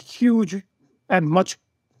often be a huge and much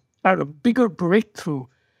bigger breakthrough.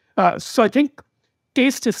 So I think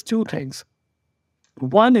taste is two things.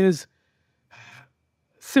 One is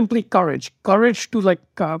simply courage to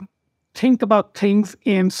think about things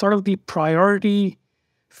in sort of the priority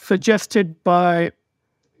suggested by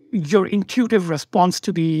your intuitive response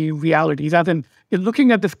to the realities. As in, you're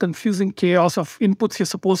looking at this confusing chaos of inputs you're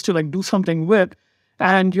supposed to do something with,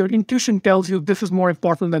 and your intuition tells you this is more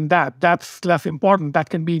important than that. That's less important. That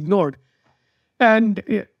can be ignored.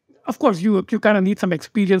 And of course, you kind of need some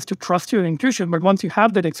experience to trust your intuition. But once you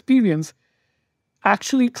have that experience,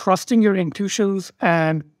 actually trusting your intuitions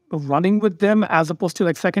and running with them, as opposed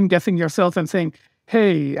to second guessing yourself and saying,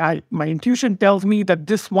 hey, my intuition tells me that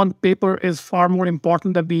this one paper is far more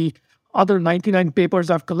important than the other 99 papers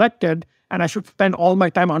I've collected, and I should spend all my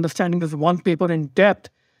time understanding this one paper in depth.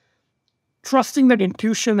 Trusting that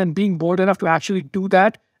intuition and being bold enough to actually do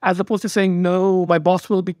that, as opposed to saying, no, my boss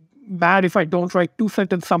will be mad if I don't write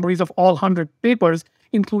 2-sentence summaries of all 100 papers,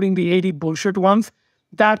 including the 80 bullshit ones.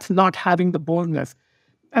 That's not having the boldness.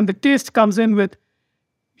 And the taste comes in with,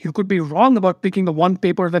 you could be wrong about picking the one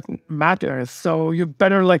paper that matters. So you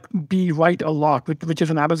better be right a lot, which is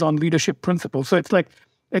an Amazon leadership principle. So it's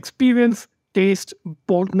experience, taste,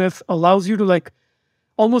 boldness allows you to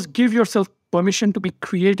almost give yourself permission to be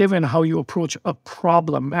creative in how you approach a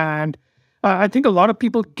problem. And I think a lot of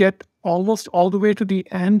people get almost all the way to the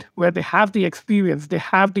end where they have the experience, they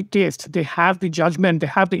have the taste, they have the judgment, they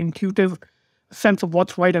have the intuitive sense of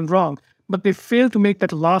what's right and wrong. But they fail to make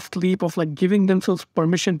that last leap of giving themselves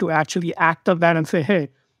permission to actually act on that and say, hey,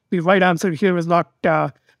 the right answer here is not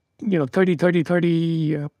 30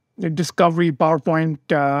 discovery,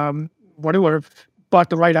 PowerPoint, whatever, but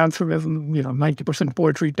the right answer is 90%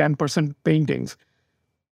 poetry, 10% paintings.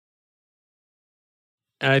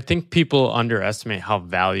 And I think people underestimate how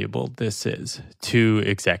valuable this is to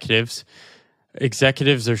executives.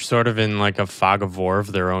 Executives are sort of in a fog of war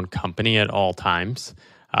of their own company at all times.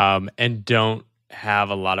 And don't have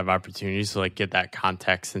a lot of opportunities to get that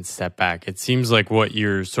context and step back. It seems like what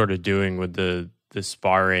you're sort of doing with the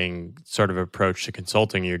sparring sort of approach to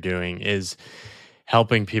consulting you're doing is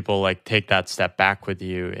helping people take that step back with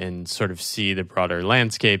you and sort of see the broader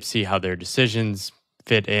landscape, see how their decisions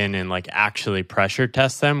fit in and actually pressure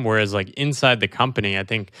test them. Whereas inside the company, I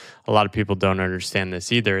think a lot of people don't understand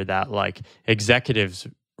this either, that executives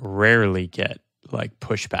rarely get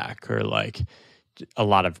pushback or a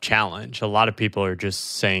lot of challenge. A lot of people are just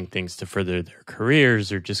saying things to further their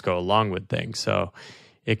careers or just go along with things. So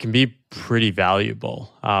it can be pretty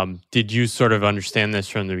valuable. Did you sort of understand this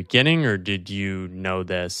from the beginning, or did you know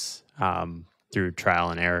this through trial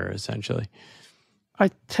and error, essentially? I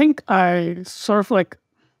think I sort of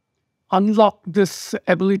unlocked this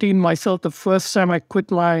ability in myself the first time I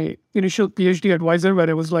quit my initial PhD advisor, where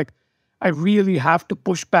it was I really have to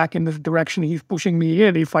push back in this direction he's pushing me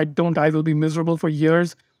in. If I don't, I will be miserable for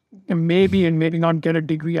years and maybe not get a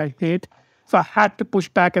degree I hate. So I had to push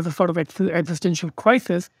back as a sort of existential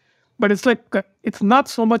crisis. But it's it's not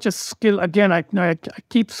so much a skill. Again, I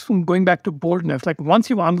keep going back to boldness. Once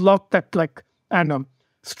you unlock that,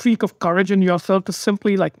 streak of courage in yourself to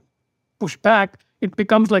simply push back, it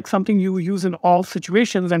becomes like something you use in all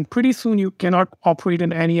situations, and pretty soon you cannot operate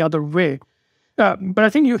in any other way. But I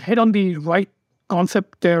think you hit on the right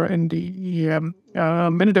concept there in the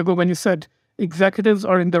minute ago when you said executives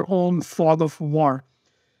are in their own fog of war.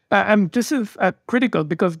 And this is critical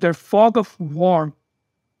because their fog of war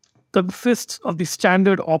consists of the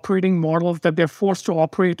standard operating models that they're forced to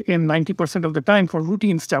operate in 90% of the time for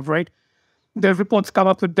routine stuff, right? Their reports come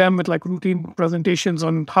up with them with like routine presentations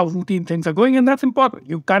on how routine things are going, and that's important.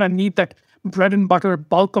 You kind of need that bread and butter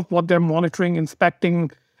bulk of what they're monitoring,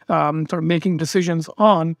 inspecting, sort of making decisions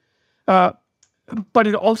on. But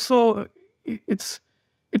it also it's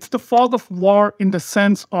the fog of war in the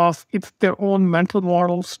sense of it's their own mental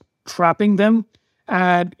models trapping them,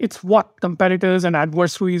 and it's what competitors and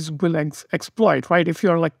adversaries will exploit, right? If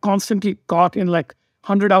you're like constantly caught in like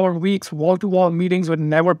 100-hour weeks, wall-to-wall meetings with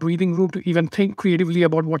never breathing room to even think creatively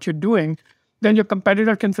about what you're doing, then your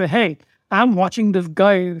competitor can say, hey, I'm watching this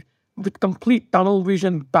guy with complete tunnel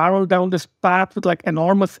vision barrel down this path with like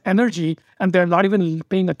enormous energy, and they're not even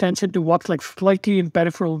paying attention to what's like slightly in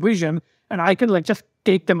peripheral vision, and I can like just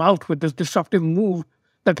take them out with this disruptive move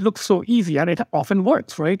that looks so easy, and it often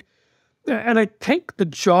works, right? And I think the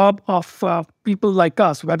job of people like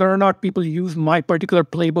us, whether or not people use my particular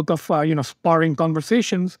playbook of sparring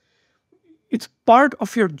conversations, it's part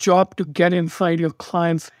of your job to get inside your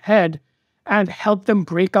client's head and help them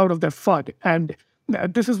break out of their FUD. And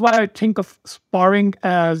this is why I think of sparring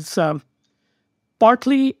as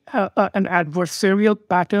partly an adversarial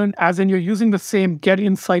pattern, as in you're using the same get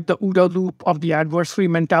inside the OODA loop of the adversary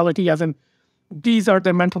mentality, as in these are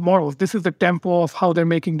their mental models. This is the tempo of how they're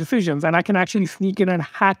making decisions. And I can actually sneak in and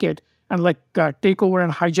hack it and like take over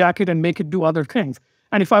and hijack it and make it do other things.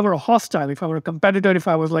 And if I were a hostile, if I were a competitor, if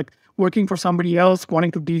I was like working for somebody else,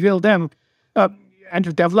 wanting to derail them and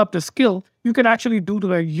to develop the skill, you can actually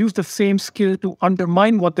use the same skill to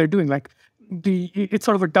undermine what they're doing. Like it's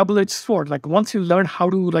sort of a double-edged sword. Like once you learn how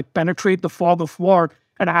to like penetrate the fog of war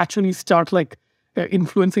and actually start like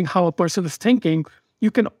influencing how a person is thinking, you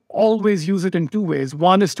can always use it in two ways.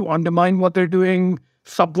 One is to undermine what they're doing,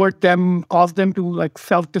 subvert them, cause them to like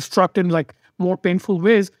self-destruct in like more painful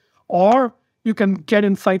ways, or you can get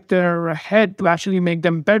inside their head to actually make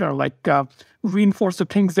them better, like reinforce the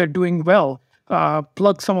things they're doing well,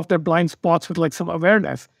 plug some of their blind spots with like some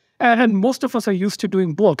awareness. And most of us are used to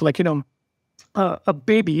doing both. Like, a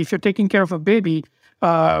baby, if you're taking care of a baby,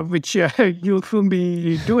 which you'll soon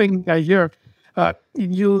be doing here, a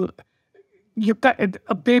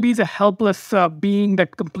baby is a helpless being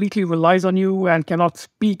that completely relies on you and cannot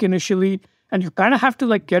speak initially. And you kind of have to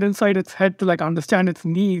like get inside its head to like understand its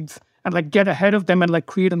needs and like get ahead of them and like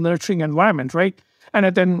create a nurturing environment, right?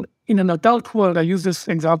 And then in an adult world, I use this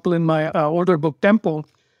example in my older book, Tempo.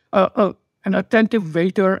 An attentive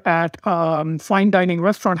waiter at fine dining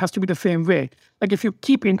restaurant has to be the same way. Like if you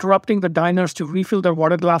keep interrupting the diners to refill their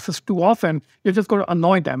water glasses too often, you're just going to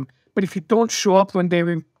annoy them. But if you don't show up when they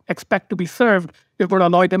expect to be served, you're going to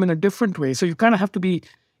annoy them in a different way. So you kind of have to be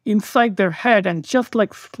inside their head and just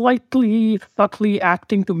like slightly, subtly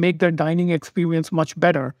acting to make their dining experience much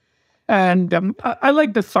better. And I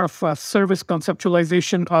like this sort of service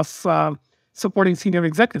conceptualization of supporting senior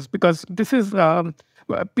executives, because this is,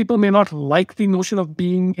 people may not like the notion of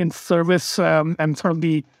being in service and sort of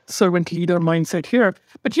the servant leader mindset here.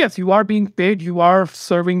 But yes, you are being paid, you are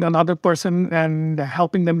serving another person and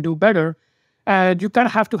helping them do better. And you kind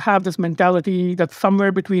of have to have this mentality that's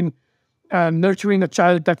somewhere between nurturing a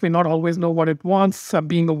child that may not always know what it wants,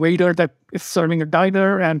 being a waiter that is serving a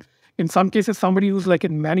diner, and in some cases, somebody who's like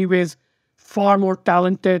in many ways far more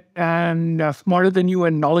talented and smarter than you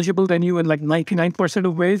and knowledgeable than you in like 99%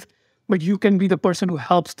 of ways. But you can be the person who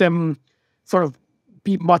helps them sort of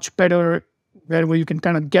be much better, where you can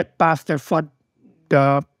kind of get past their FUD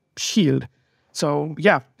shield. So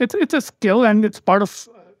yeah, it's a skill, and it's part of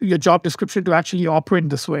your job description to actually operate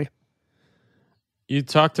this way. You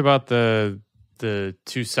talked about the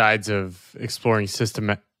two sides of exploring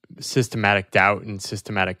systematic doubt and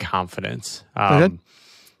systematic confidence.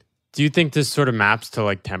 Do you think this sort of maps to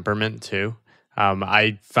like temperament too?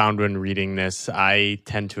 I found when reading this, I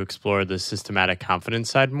tend to explore the systematic confidence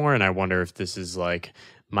side more, and I wonder if this is like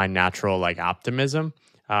my natural like optimism.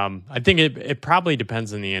 I think it probably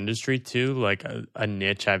depends on the industry too. Like a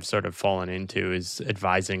niche I've sort of fallen into is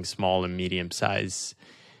advising small and medium-sized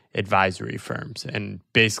advisory firms and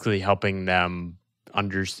basically helping them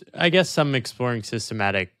I guess I'm exploring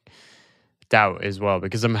systematic doubt as well,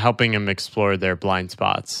 because I'm helping them explore their blind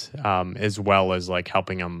spots, as well as like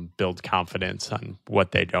helping them build confidence on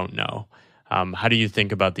what they don't know. How do you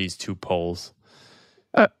think about these two poles?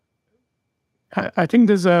 I think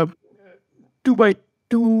there's 2 by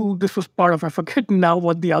 2, this was part of, I forget now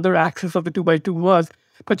what the other axis of the 2 by 2 was.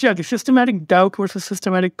 But yeah, the systematic doubt versus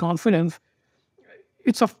systematic confidence,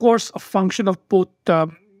 it's of course a function of both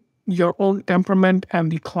your own temperament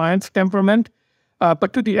and the client's temperament.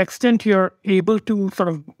 But to the extent you're able to sort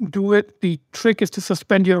of do it, the trick is to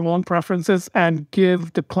suspend your own preferences and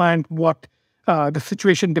give the client what the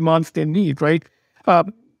situation demands they need, right?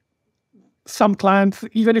 Some clients,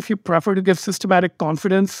 even if you prefer to give systematic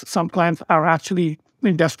confidence, some clients are actually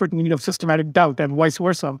in desperate need of systematic doubt and vice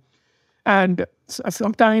versa. And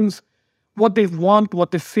sometimes what they want,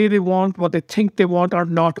 what they say they want, what they think they want are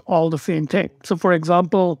not all the same thing. So for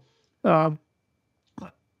example, I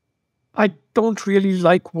don't really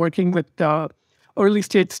like working with early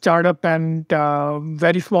stage startup and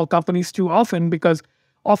very small companies too often, because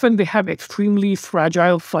often they have extremely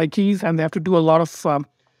fragile psyches and they have to do a lot of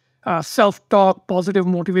self-talk, positive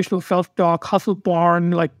motivational self-talk, hustle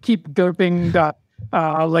porn, like keep derping that,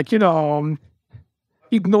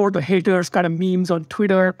 ignore the haters kind of memes on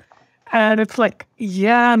Twitter. And it's like,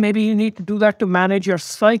 yeah, maybe you need to do that to manage your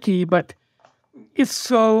psyche, but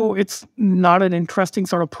it's not an interesting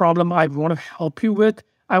sort of problem I want to help you with.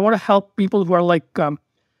 I want to help people who are like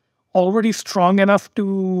already strong enough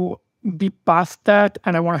to be past that,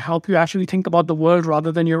 and I want to help you actually think about the world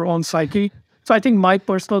rather than your own psyche. So I think my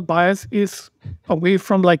personal bias is away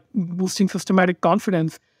from like boosting systematic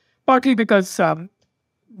confidence, partly because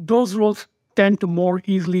those roles tend to more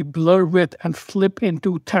easily blur with and slip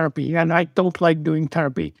into therapy, and I don't like doing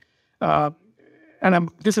therapy.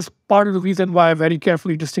 This is part of the reason why I very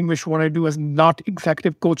carefully distinguish what I do as not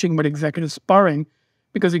executive coaching, but executive sparring,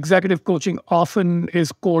 because executive coaching often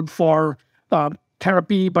is code for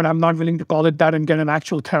therapy, but I'm not willing to call it that and get an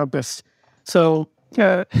actual therapist. So,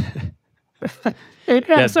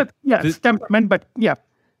 it's temperament, but yeah.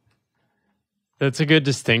 That's a good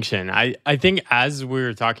distinction. I think as we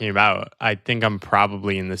were talking about, I think I'm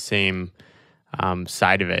probably in the same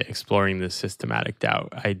side of it, exploring the systematic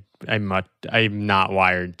doubt. I'm not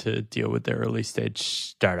wired to deal with the early stage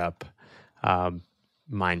startup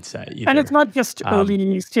mindset either. And it's not just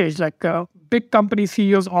early stage. Like big company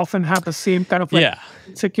CEOs often have the same kind of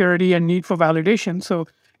insecurity and need for validation. So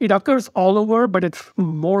it occurs all over, but it's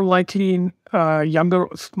more likely in younger,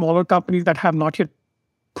 smaller companies that have not yet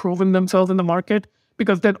proven themselves in the market,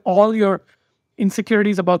 because then all your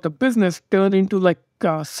insecurities about the business turn into like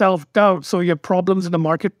self-doubt. So your problems in the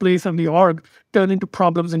marketplace and the org turn into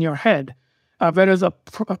problems in your head. Whereas a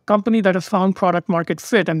company that has found product market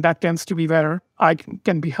fit, and that tends to be where I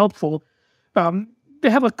can be helpful, they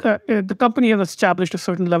have the company has established a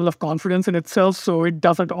certain level of confidence in itself, so it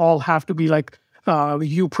doesn't all have to be like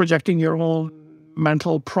you projecting your own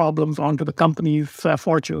mental problems onto the company's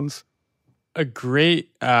fortunes. A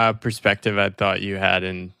great perspective I thought you had,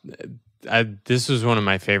 and this was one of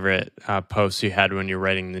my favorite posts you had when you're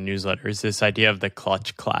writing the newsletter, is this idea of the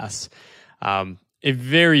clutch class. A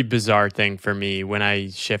very bizarre thing for me when I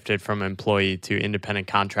shifted from employee to independent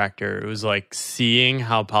contractor. It was like seeing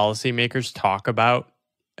how policymakers talk about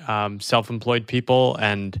self-employed people,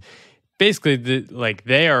 and basically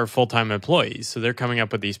they are full-time employees. So they're coming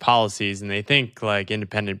up with these policies and they think like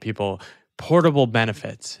independent people, portable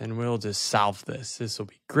benefits, and we'll just solve this. This will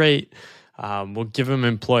be great. We'll give them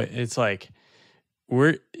It's like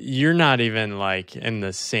you're not even like in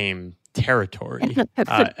the same territory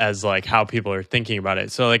as like how people are thinking about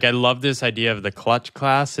it. So like I love this idea of the clutch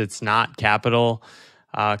class. It's not capital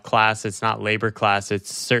class. It's not labor class.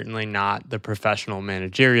 It's certainly not the professional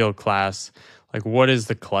managerial class. Like what is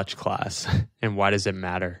the clutch class and why does it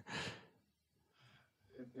matter?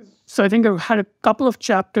 So I think I've had a couple of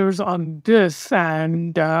chapters on this,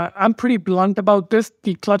 and I'm pretty blunt about this.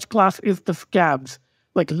 The clutch class is the scabs.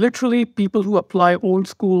 Like literally people who apply old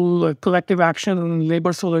school collective action and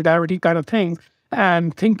labor solidarity kind of things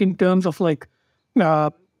and think in terms of like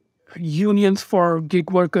unions for gig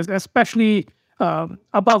workers, especially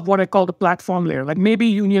above what I call the platform layer. Like maybe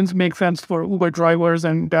unions make sense for Uber drivers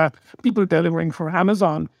and people delivering for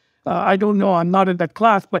Amazon. I don't know. I'm not in that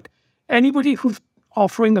class, but anybody who's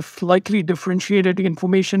offering a slightly differentiated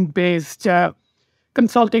information-based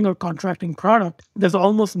consulting or contracting product, there's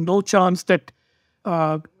almost no chance that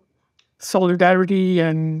solidarity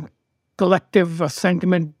and collective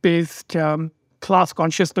sentiment-based class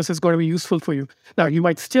consciousness is going to be useful for you. Now, you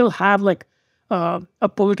might still have like a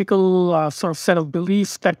political sort of set of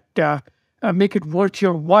beliefs that make it worth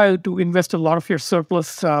your while to invest a lot of your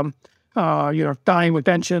surplus, time,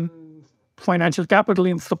 attention, financial capital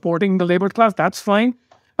in supporting the labor class. That's fine.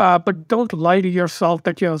 But don't lie to yourself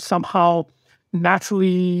that you're somehow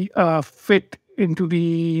naturally fit into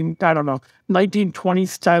the, I don't know, 1920s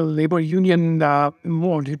style labor union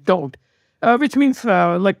mode. You don't. Which means,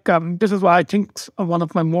 this is why I think one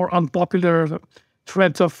of my more unpopular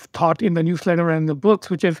threads of thought in the newsletter and the books,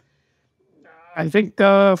 which is I think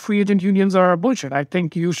free agent unions are bullshit. I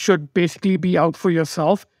think you should basically be out for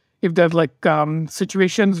yourself. If there's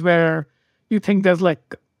situations where you think there's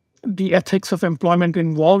the ethics of employment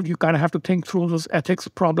involved, you kind of have to think through those ethics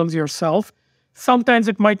problems yourself. Sometimes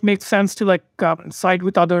it might make sense to side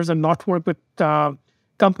with others and not work with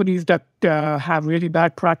companies that have really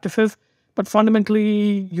bad practices. But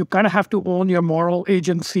fundamentally, you kind of have to own your moral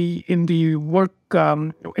agency in the work,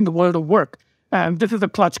 in the world of work. And this is a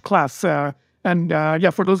clutch class. For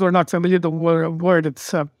those who are not familiar with the word,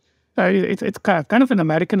 it's kind of an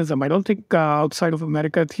Americanism. I don't think outside of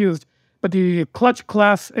America it's used. But the clutch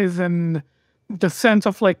class is in the sense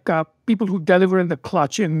of people who deliver in the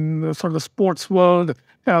clutch in sort of the sports world.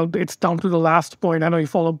 It's down to the last point. I know you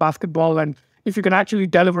follow basketball, and if you can actually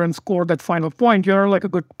deliver and score that final point, you're a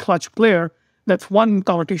good clutch player. That's one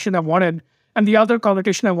connotation I wanted. And the other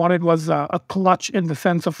connotation I wanted was a clutch in the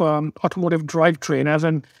sense of automotive drivetrain, as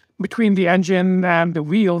in between the engine and the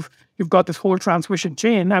wheels, you've got this whole transmission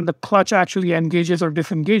chain, and the clutch actually engages or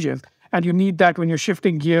disengages. And you need that when you're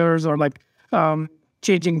shifting gears or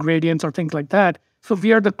changing gradients or things like that. So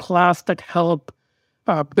we are the class that help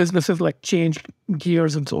businesses change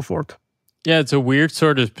gears and so forth. Yeah, it's a weird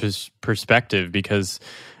sort of perspective because,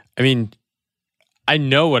 I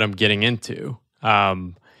know what I'm getting into.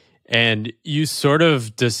 And you sort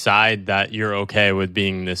of decide that you're okay with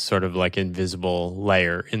being this sort of invisible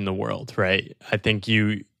layer in the world, right? I think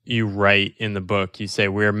you write in the book, you say,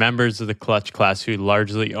 we're members of the clutch class who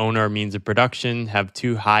largely own our means of production, have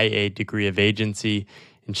too high a degree of agency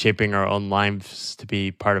in shaping our own lives to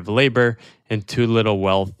be part of labor, and too little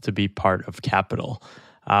wealth to be part of capital.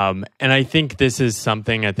 And I think this is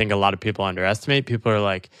something I think a lot of people underestimate. People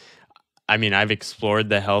are I've explored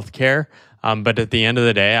the healthcare, but at the end of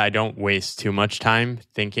the day, I don't waste too much time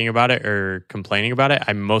thinking about it or complaining about it.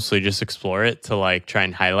 I mostly just explore it to try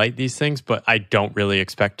and highlight these things, but I don't really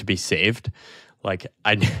expect to be saved. I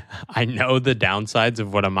know the downsides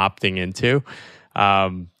of what I'm opting into.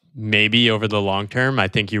 Maybe over the long term, I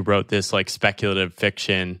think you wrote this speculative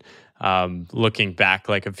fiction, looking back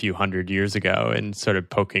a few hundred years ago and sort of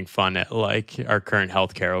poking fun at our current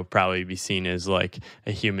healthcare will probably be seen as a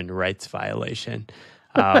human rights violation.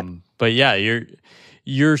 But yeah,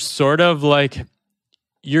 you're sort of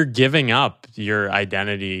you're giving up your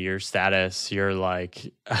identity, your status, your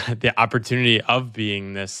the opportunity of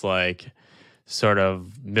being this sort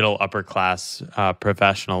of middle upper class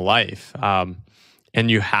professional life, and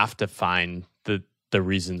you have to find the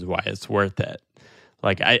reasons why it's worth it.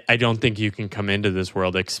 I don't think you can come into this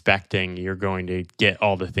world expecting you're going to get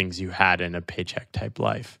all the things you had in a paycheck type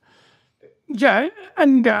life. Yeah,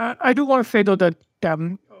 and I do want to say though that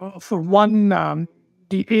for one,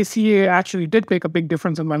 the ACA actually did make a big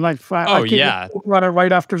difference in my life. I came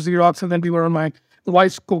right after Xerox, and then we were on my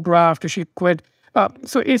wife's Cobra after she quit.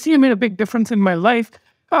 So ACA made a big difference in my life,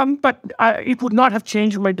 but it would not have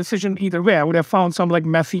changed my decision either way. I would have found some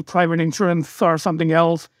messy private insurance or something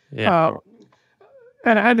else. Yeah.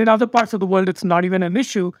 And in other parts of the world, it's not even an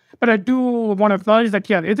issue. But I do want to acknowledge that,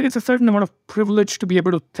 it's a certain amount of privilege to be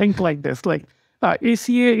able to think like this. ACA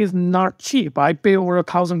is not cheap. I pay over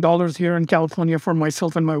 $1,000 here in California for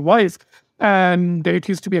myself and my wife. And it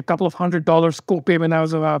used to be a couple of $100 copay when I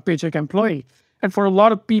was a paycheck employee. And for a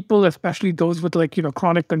lot of people, especially those with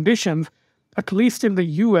chronic conditions, at least in the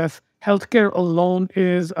US, healthcare alone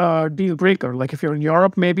is a deal breaker. If you're in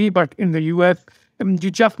Europe, maybe, but in the US, you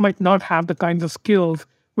just might not have the kinds of skills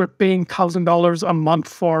where paying $1,000 a month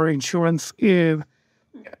for insurance is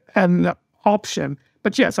an option.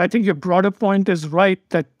 But yes, I think your broader point is right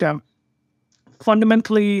that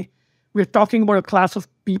fundamentally we're talking about a class of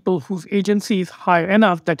people whose agency is high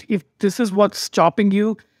enough that if this is what's stopping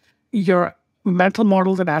you, your mental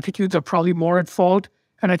models and attitudes are probably more at fault.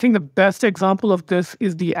 And I think the best example of this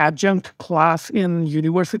is the adjunct class in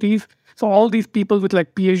universities. So all these people with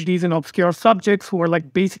PhDs in obscure subjects who are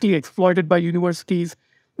basically exploited by universities.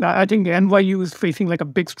 I think NYU is facing a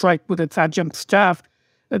big strike with its adjunct staff.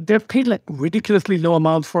 They're paid ridiculously low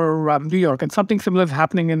amounts for New York, and something similar is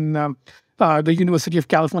happening in the University of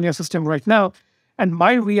California system right now. And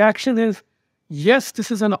my reaction is, yes,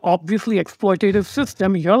 this is an obviously exploitative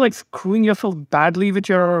system. You're screwing yourself badly with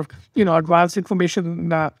your, advanced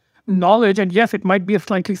information knowledge. And yes, it might be a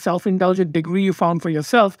slightly self-indulgent degree you found for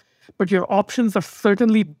yourself, but your options are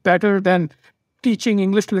certainly better than teaching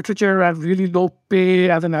English literature at really low pay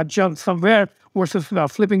as an adjunct somewhere versus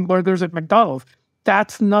flipping burgers at McDonald's.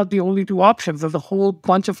 that's not the only two options. There's a whole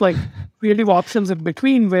bunch of like creative options in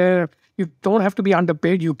between where you don't have to be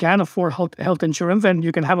underpaid. You can afford health insurance and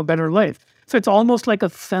you can have a better life. So it's almost like a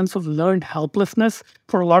sense of learned helplessness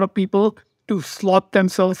for a lot of people to slot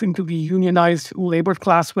themselves into the unionized labor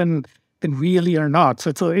class when they really are not.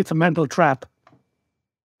 So it's a mental trap.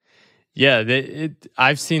 Yeah,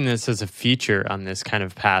 I've seen this as a feature on this kind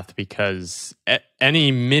of path because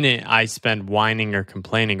any minute I spend whining or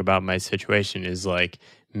complaining about my situation is like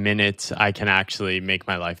minutes I can actually make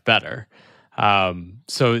my life better.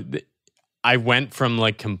 I went from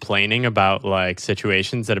like complaining about like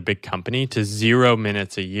situations at a big company to 0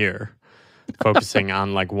 minutes a year focusing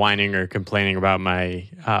on like whining or complaining about my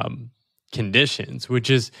conditions, which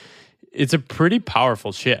is it's a pretty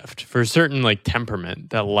powerful shift for a certain like temperament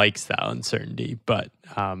that likes that uncertainty, but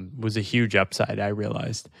was a huge upside, I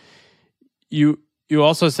realized. You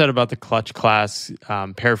also said about the clutch class,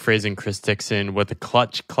 paraphrasing Chris Dixon, what the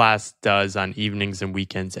clutch class does on evenings and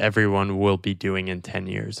weekends, everyone will be doing in 10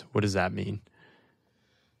 years. What does that mean?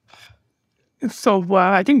 So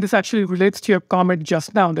I think this actually relates to your comment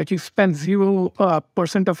just now that you spend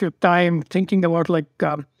 0% of your time thinking about like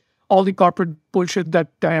all the corporate bullshit that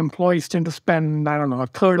employees tend to spend, I don't know, a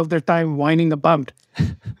third of their time whining about.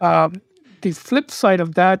 The flip side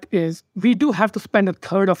of that is we do have to spend a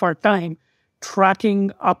third of our time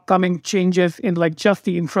tracking upcoming changes in like just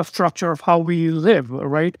the infrastructure of how we live,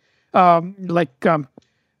 right?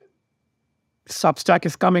 Substack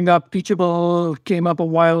is coming up. Teachable came up a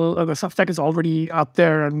while. Substack is already out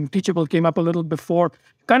there, and Teachable came up a little before.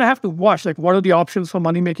 Kind of have to watch, like, what are the options for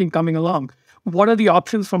money making coming along? What are the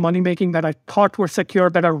options for money making that I thought were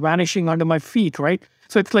secure that are vanishing under my feet, right?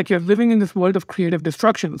 So it's like you're living in this world of creative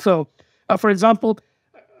destruction. So, for example,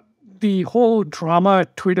 the whole drama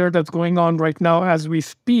at Twitter that's going on right now as we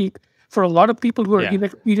speak, for a lot of people who are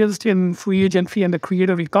inexperienced in free agency and the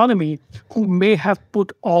creative economy, who may have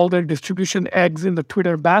put all their distribution eggs in the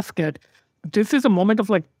Twitter basket, this is a moment of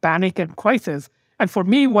like panic and crisis. And for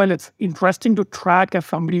me, while it's interesting to track as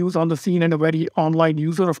somebody who's on the scene and a very online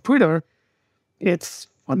user of Twitter, it's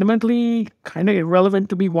fundamentally kind of irrelevant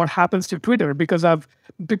to me what happens to Twitter because of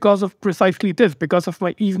precisely this, because of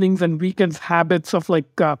my evenings and weekends habits of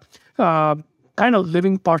like kind of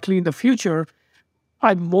living partly in the future.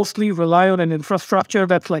 I mostly rely on an infrastructure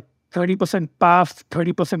that's like 30% past,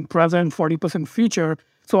 30% present, 40% future.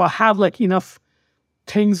 So I have like enough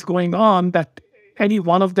things going on that any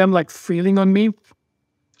one of them like failing on me,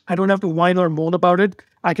 I don't have to whine or moan about it.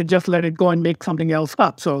 I can just let it go and make something else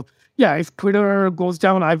up. So yeah, if Twitter goes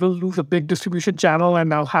down, I will lose a big distribution channel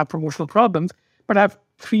and I'll have promotional problems. But I have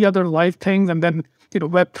 3 other live things, and then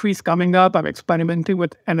Web3 is coming up. I'm experimenting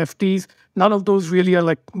with NFTs. None of those really are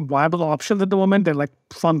like viable options at the moment. They're like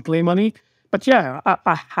fun play money. But yeah,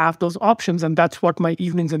 I have those options, and that's what my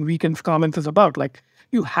evenings and weekends comments is about. Like,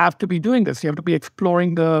 you have to be doing this. You have to be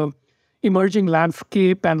exploring the emerging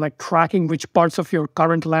landscape and like tracking which parts of your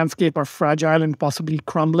current landscape are fragile and possibly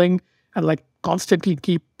crumbling, and like constantly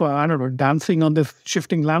keep, dancing on this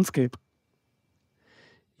shifting landscape.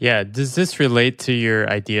 Yeah. Does this relate to your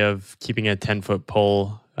idea of keeping a 10-foot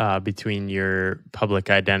pole between your public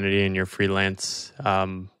identity and your freelance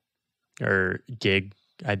or gig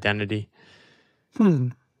identity?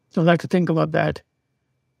 I'd like to think about that.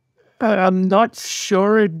 I'm not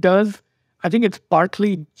sure it does. I think it's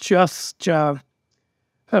partly just sort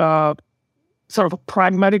of a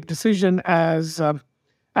pragmatic decision as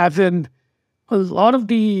in a lot of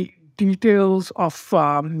the details of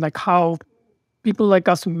like how people like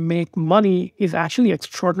us make money is actually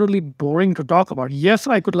extraordinarily boring to talk about. Yes,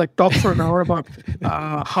 I could like talk for an hour about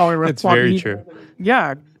how I respond. That's very true.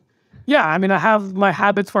 Yeah. I mean, I have my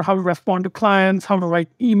habits for how to respond to clients, how to write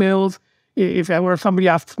emails. If ever somebody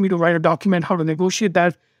asks me to write a document, how to negotiate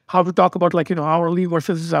that, how to talk about like, hourly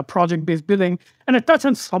versus project-based billing. And I touch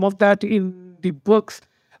on some of that in the books.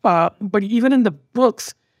 But even in the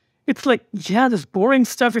books, it's like, yeah, this boring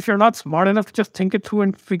stuff, if you're not smart enough to just think it through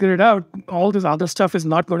and figure it out, all this other stuff is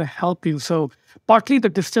not going to help you. So partly the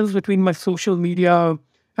distance between my social media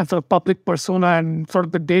and sort of public persona and sort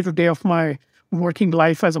of the day-to-day of my working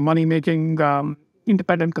life as a money-making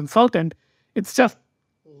independent consultant, it's just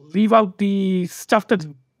leave out the stuff that's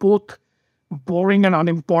both boring and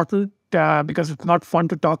unimportant because it's not fun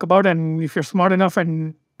to talk about. And if you're smart enough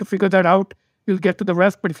and to figure that out, you'll get to the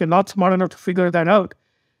rest. But if you're not smart enough to figure that out,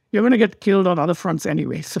 you're going to get killed on other fronts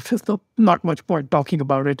anyway. So there's not much point talking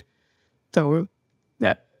about it. So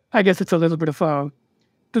yeah, I guess it's a little bit of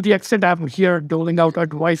to the extent I'm here doling out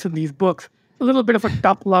advice in these books, a little bit of a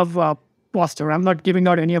tough love posture. I'm not giving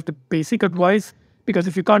out any of the basic advice because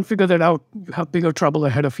if you can't figure that out, you have bigger trouble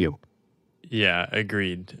ahead of you. Yeah,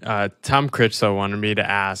 agreed. Tom Critchlow wanted me to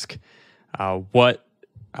ask, what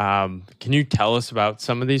can you tell us about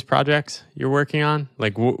some of these projects you're working on?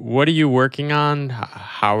 Like, what are you working on?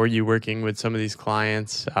 How are you working with some of these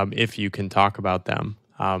clients? If you can talk about them,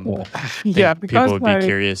 Yeah, think people because would be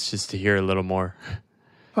curious just to hear a little more.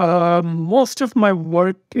 most of my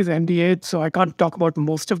work is NDA, so I can't talk about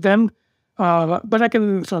most of them. But I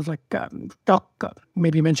can sort of like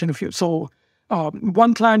maybe mention a few. So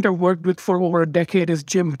one client I worked with for over a decade is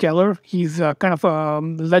Jim Keller. He's kind of a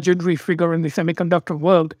legendary figure in the semiconductor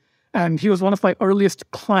world. And he was one of my earliest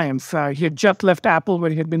clients. He had just left Apple, where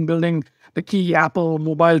he had been building the key Apple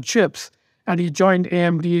mobile chips. And he joined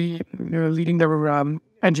AMD, leading their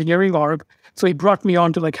engineering org. So he brought me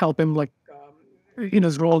on to like help him like in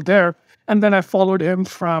his role there. And then I followed him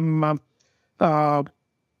from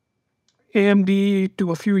AMD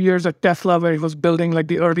to a few years at Tesla, where he was building like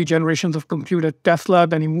the early generations of compute at Tesla.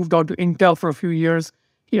 Then he moved on to Intel for a few years.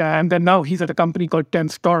 Yeah, and then now he's at a company called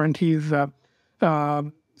Tenstorrent. He's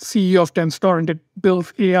CEO of Tenstorrent. It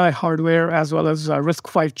builds AI hardware as well as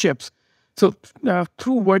RISC-V chips. So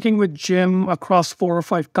through working with Jim across four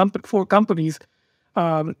companies,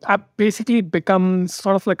 I've basically become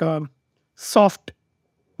sort of like a soft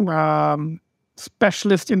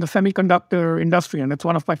specialist in the semiconductor industry, and it's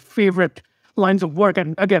one of my favorite lines of work.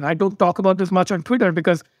 And again, I don't talk about this much on Twitter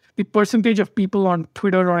because the percentage of people on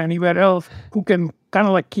Twitter or anywhere else who can kind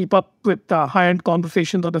of like keep up with high-end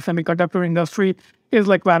conversations of the semiconductor industry is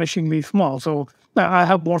like vanishingly small. So I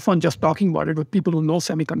have more fun just talking about it with people who know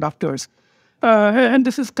semiconductors. And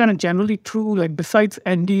this is kind of generally true. Like besides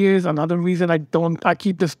NDAs, another reason I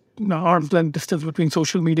keep this arm's length distance between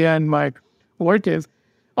social media and my work is,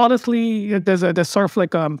 honestly, there's sort of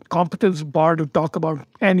like a competence bar to talk about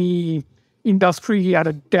any industry at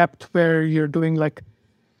a depth where you're doing like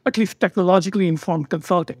at least technologically informed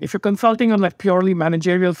consulting. If you're consulting on like purely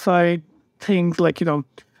managerial side things like,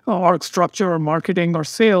 org structure or marketing or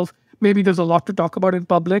sales, maybe there's a lot to talk about in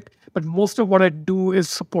public. But most of what I do is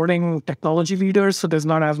supporting technology leaders, so there's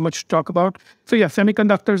not as much to talk about. So yeah,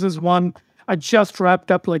 semiconductors is one. I just wrapped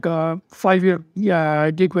up like a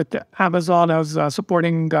 5-year gig with Amazon. I was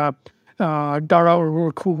supporting Dara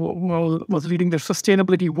O'Rourke, who was leading their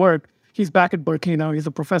sustainability work. He's back at Berkeley now. He's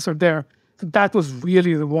a professor there. So that was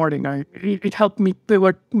really rewarding. It helped me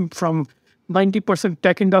pivot from 90%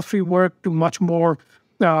 tech industry work to much more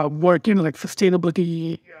work in like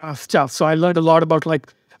sustainability stuff. So I learned a lot about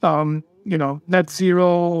like, net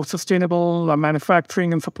zero, sustainable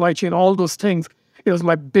manufacturing and supply chain, all those things. It was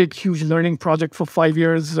my big, huge learning project for 5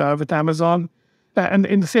 years with Amazon. And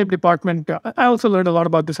in the same department, I also learned a lot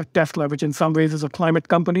about this at Tesla, which in some ways is a climate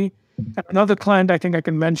company. And another client I think I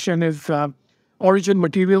can mention is Origin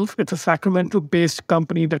Materials. It's a Sacramento-based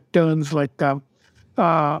company that turns like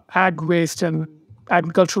ag waste and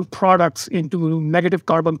agricultural products into negative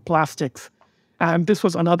carbon plastics. And this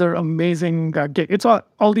was another amazing gig. It's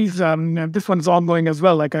all these, this one's ongoing as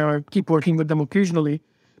well. Like I keep working with them occasionally.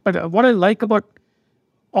 But what I like about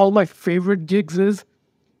all my favorite gigs is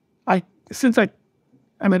since I'm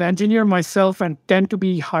an engineer myself and tend to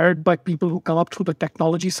be hired by people who come up through the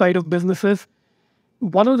technology side of businesses,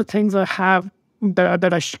 one of the things I have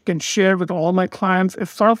that I can share with all my clients is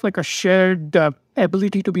sort of like a shared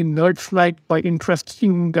ability to be nerd-like by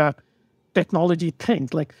interesting technology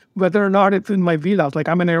things, like whether or not it's in my wheelhouse. Like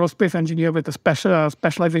I'm an aerospace engineer with a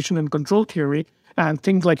specialization in control theory, and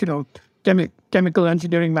things like, chemical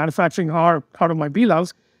engineering, manufacturing are out of my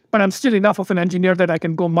wheelhouse, but I'm still enough of an engineer that I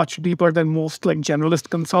can go much deeper than most like generalist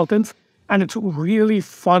consultants. And it's really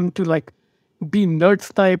fun to like be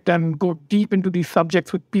nerd-typed and go deep into these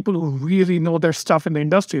subjects with people who really know their stuff in the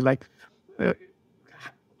industry. Like a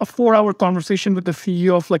 4-hour conversation with the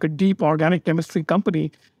CEO of like a deep organic chemistry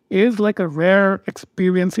company is like a rare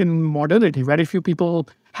experience in modernity. Very few people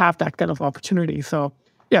have that kind of opportunity. So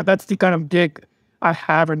yeah, that's the kind of gig I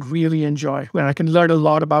have and really enjoy, where I can learn a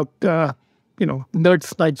lot about,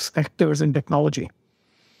 nerd-like sectors in technology.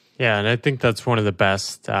 Yeah, and I think that's one of the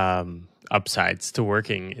best upsides to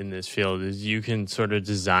working in this field is you can sort of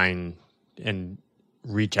design and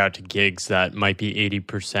reach out to gigs that might be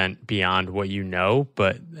 80% beyond what you know,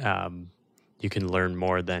 but you can learn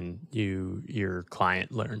more than your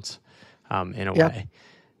client learns in a way.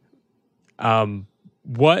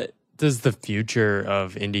 What does the future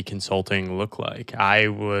of indie consulting look like? I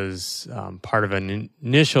was part of an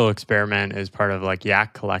initial experiment as part of like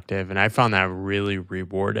Yak Collective, and I found that really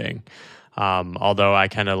rewarding. Although I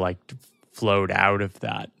kind of like flowed out of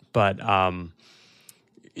that, but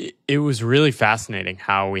it was really fascinating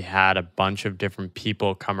how we had a bunch of different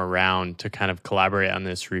people come around to kind of collaborate on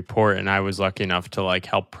this report. And I was lucky enough to like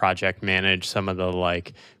help project manage some of the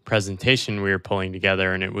like presentation we were pulling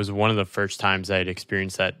together. And it was one of the first times I had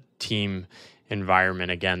experienced that team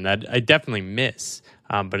environment again that I definitely miss,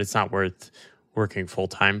 but it's not worth working full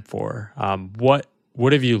time for.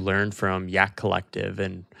 What have you learned from Yak Collective,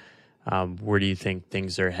 and where do you think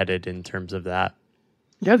things are headed in terms of that?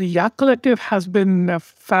 Yeah, the Yak Collective has been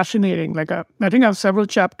fascinating. Like, I think I have several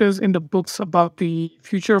chapters in the books about the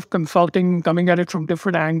future of consulting, coming at it from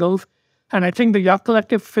different angles. And I think the Yak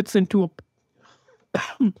Collective fits into a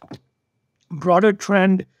broader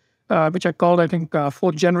trend, which I called, I think,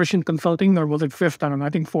 fourth generation consulting, or was it fifth? I don't know, I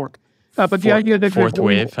think fourth. But the idea that fourth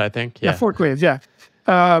wave, I think. Yeah, fourth wave, yeah.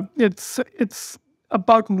 It's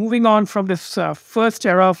about moving on from this first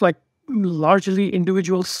era of like largely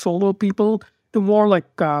individual solo people to more like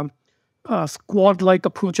squad-like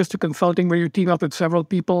approaches to consulting, where you team up with several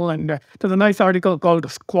people. And there's a nice article called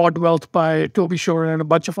Squad Wealth by Toby Shore and a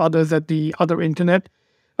bunch of others at the Other Internet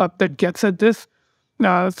that gets at this.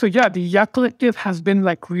 So yeah, the Yak Collective has been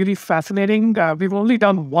like really fascinating. We've only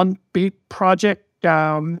done one big project.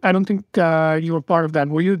 I don't think you were part of that.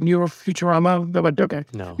 Were you? Neurofuturama? But okay.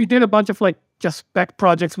 No. We did a bunch of like just spec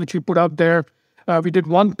projects which we put out there. We did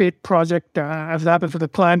one paid project, as happens with a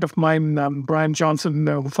client of mine, Brian Johnson,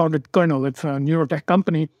 who founded Kernel. It's a neurotech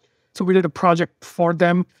company. So we did a project for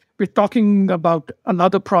them. We're talking about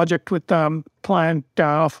another project with client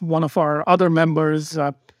of one of our other members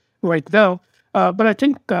right now. But I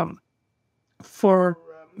think I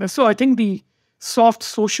think the soft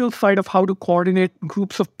social side of how to coordinate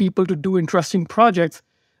groups of people to do interesting projects,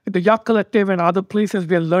 the Yak Collective and other places,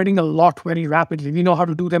 we're learning a lot very rapidly. We know how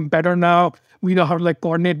to do them better now. We know how to like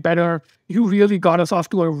coordinate better. You really got us off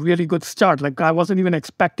to a really good start. Like, I wasn't even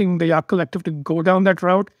expecting the Yak Collective to go down that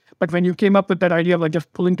route. But when you came up with that idea of like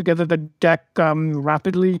just pulling together the deck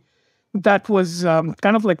rapidly, that was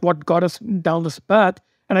kind of like what got us down this path.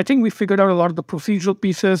 And I think we figured out a lot of the procedural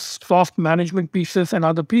pieces, soft management pieces, and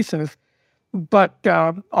other pieces. But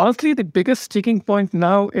honestly, the biggest sticking point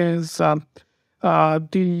now is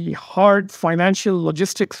the hard financial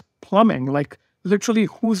logistics plumbing. Like, literally,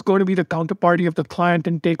 who's going to be the counterparty of the client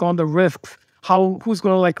and take on the risks? Who's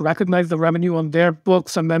going to like recognize the revenue on their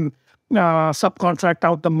books and then subcontract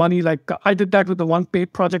out the money? Like, I did that with the one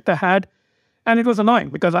paid project I had. And it was annoying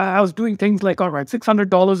because I was doing things like, all right,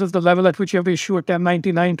 $600 is the level at which you have to issue a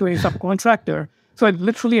 1099 to a subcontractor. So I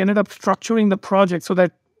literally ended up structuring the project so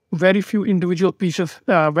that very few individual pieces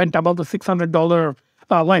went above the $600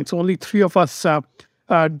 line. So only 3 of us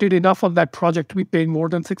did enough of that project to be paid more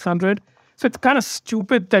than $600. So it's kind of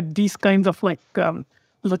stupid that these kinds of like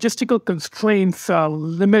logistical constraints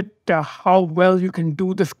limit how well you can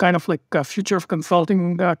do this kind of like future of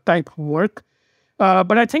consulting type work.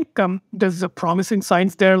 But I think there's a promising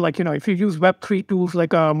signs there. Like, if you use Web3 tools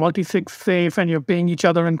like multi-sig safe and you're paying each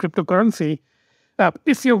other in cryptocurrency,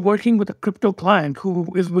 if you're working with a crypto client who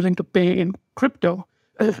is willing to pay in crypto,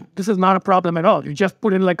 this is not a problem at all. You just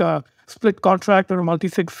put in like a split contract or a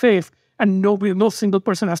multi-sig safe, and no single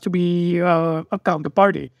person has to be a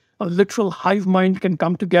counterparty. A literal hive mind can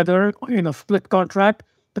come together in a split contract.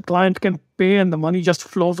 The client can pay and the money just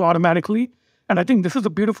flows automatically. And I think this is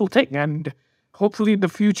a beautiful thing. And hopefully in the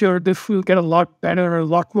future, this will get a lot better. A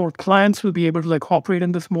lot more clients will be able to like operate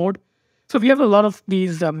in this mode. So we have a lot of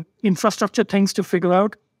these infrastructure things to figure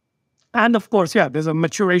out. And of course, yeah, there's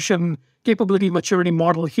a capability maturity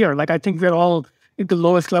model here. Like, I think we're all at the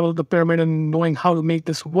lowest level of the pyramid and knowing how to make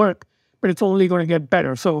this work, but it's only going to get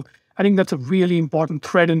better. So I think that's a really important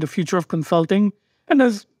thread in the future of consulting. And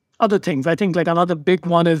there's other things. I think like another big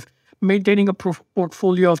one is maintaining a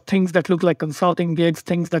portfolio of things that look like consulting gigs,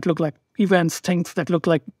 things that look like events, things that look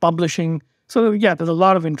like publishing. So yeah, there's a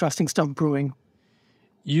lot of interesting stuff brewing.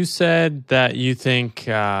 You said that you think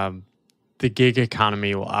the gig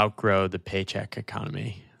economy will outgrow the paycheck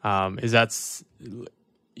economy.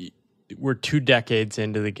 We're 2 decades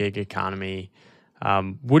into the gig economy.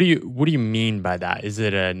 What do you mean by that? Is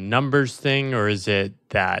it a numbers thing, or is it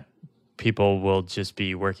that people will just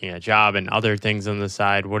be working a job and other things on the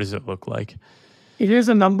side? What does it look like? It is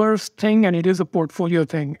a numbers thing and it is a portfolio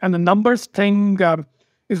thing. And the numbers thing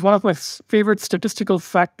is one of my favorite statistical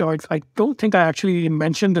factoids. I don't think I actually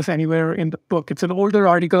mentioned this anywhere in the book. It's an older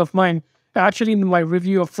article of mine, actually in my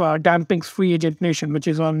review of Dan Pink's Free Agent Nation, which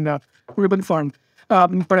is on Ribbon Farm.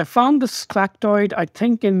 But I found this factoid, I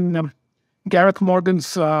think in Gareth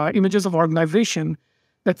Morgan's Images of Organization,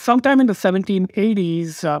 that sometime in the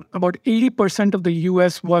 1780s, about 80% of the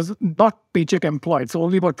US was not paycheck employed. So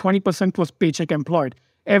only about 20% was paycheck employed.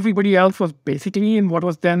 everybody else was basically in what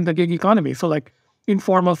was then the gig economy. So like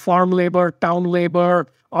informal farm labor, town labor,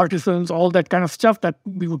 artisans, all that kind of stuff that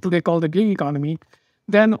we would today call the gig economy.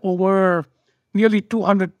 Then over nearly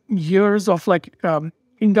 200 years of like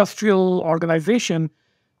industrial organization,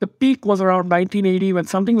 the peak was around 1980 when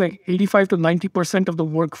something like 85 to 90% of the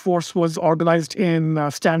workforce was organized in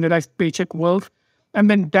standardized paycheck wealth. And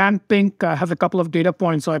then Dan Pink has a couple of data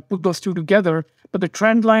points, so I put those two together. But the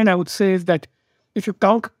trend line, I would say, is that if you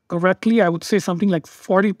count correctly, I would say something like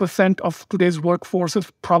 40% of today's workforce is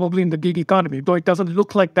probably in the gig economy, though it doesn't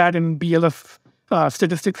look like that in BLS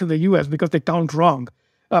statistics in the US because they count wrong.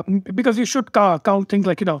 Because you should count things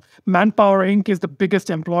like, Manpower Inc. is the biggest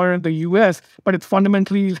employer in the US, but it's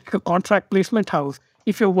fundamentally like a contract placement house.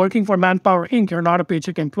 If you're working for Manpower Inc., you're not a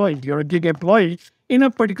paycheck employee. You're a gig employee in a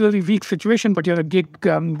particularly weak situation, but you're a gig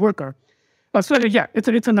worker. So yeah,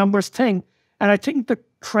 it's a numbers thing. And I think the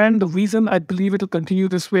trend, the reason I believe it'll continue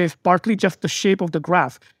this way is partly just the shape of the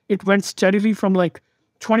graph. It went steadily from like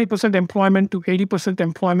 20% employment to 80%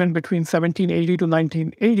 employment between 1780 to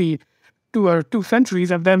 1980 to 2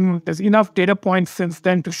 centuries. And then there's enough data points since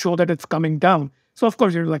then to show that it's coming down. So of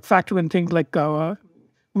course, you're like factoring things like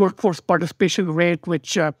workforce participation rate,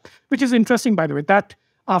 which is interesting, by the way. That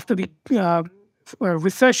after the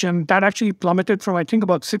recession, that actually plummeted from, I think,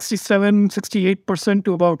 about 68%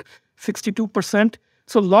 to about 62%.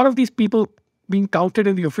 So a lot of these people being counted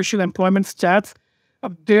in the official employment stats,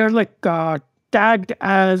 they're like tagged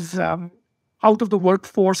as out of the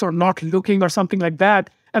workforce or not looking or something like that,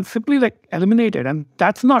 and simply like eliminated. And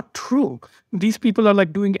that's not true. These people are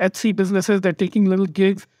like doing Etsy businesses. They're taking little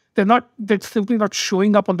gigs. They're simply not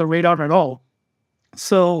showing up on the radar at all.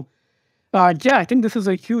 So yeah, I think this is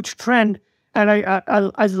a huge trend. And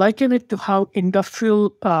I liken it to how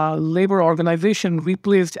industrial labor organization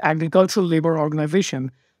replaced agricultural labor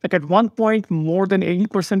organization. Like at one point, more than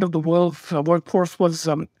 80% of the world's workforce was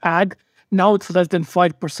ag. Now it's less than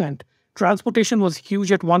 5%. Transportation was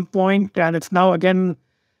huge at one point, and it's now again,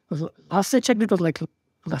 last I checked, it was like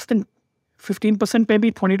less than 15%,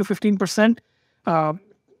 maybe 20 to 15%.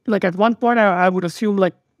 Like at one point, I would assume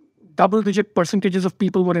like double-digit percentages of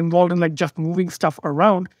people were involved in like just moving stuff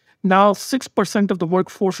around. Now, 6% of the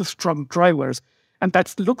workforce is truck drivers. And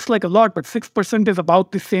that looks like a lot, but 6% is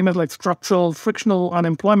about the same as like structural, frictional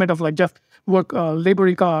unemployment of like just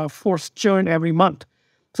labor force churn every month.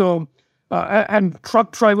 So, and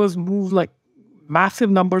truck drivers move like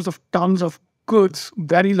massive numbers of tons of goods,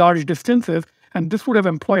 very large distances. And this would have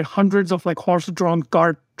employed hundreds of like horse-drawn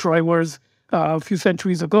cart drivers a few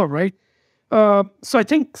centuries ago, right? So I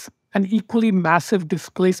think an equally massive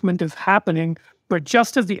displacement is happening. But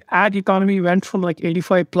just as the ag economy went from like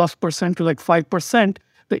 85+% to like 5%,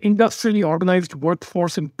 the industrially organized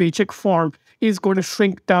workforce in paycheck form is going to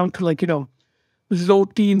shrink down to like, low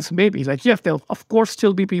teens maybe. Like, yes, there'll of course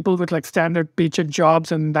still be people with like standard paycheck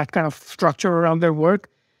jobs and that kind of structure around their work,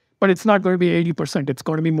 but it's not going to be 80%. It's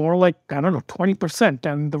going to be more like, 20%.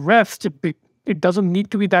 And the rest, it doesn't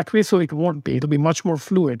need to be that way, so it won't be. It'll be much more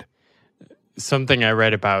fluid. Something I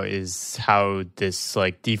read about is how this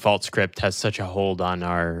like default script has such a hold on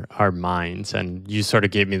our minds. And you sort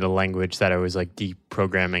of gave me the language that I was like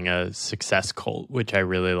deprogramming a success cult, which I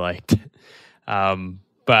really liked.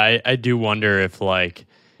 But I do wonder if like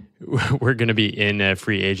we're going to be in a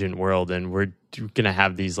free agent world and we're going to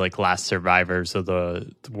have these like last survivors of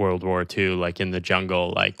the World War II, like in the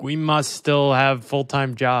jungle, like we must still have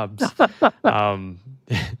full-time jobs.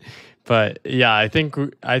 But yeah, I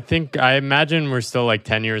imagine we're still like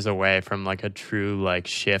 10 years away from like a true like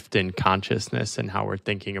shift in consciousness and how we're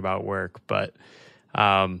thinking about work. But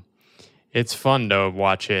it's fun to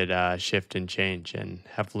watch it shift and change, and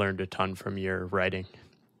have learned a ton from your writing.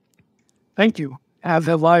 Thank you. As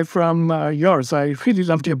have I from yours. I really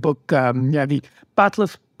loved your book. The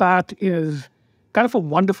pathless path is kind of a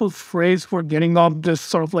wonderful phrase for getting off this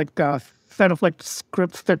sort of like set of like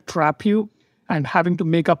scripts that trap you, and having to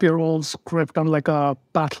make up your own script on like a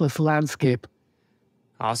pathless landscape.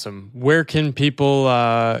 Awesome. Where can people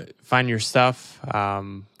find your stuff,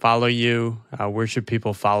 follow you? Where should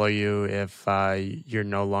people follow you if you're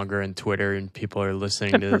no longer in Twitter and people are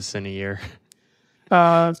listening to this in a year?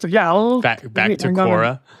 So yeah, I'll... Back to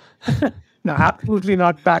Quora? No, absolutely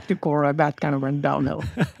not back to Quora. That kind of went downhill.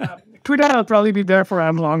 Twitter, I'll probably be there for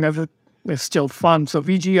as long as it is still fun. So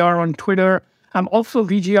VGR on Twitter. I'm also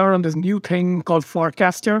VGR on this new thing called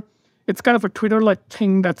Forecaster. It's kind of a Twitter-like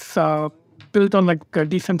thing that's built on like a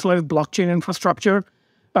decentralized blockchain infrastructure.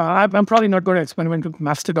 I'm probably not going to experiment with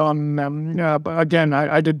Mastodon. But again,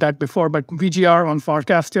 I did that before, but VGR on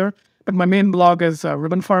Forecaster. But my main blog is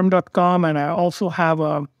ribbonfarm.com, and I also have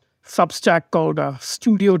a Substack called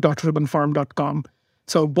studio.ribbonfarm.com.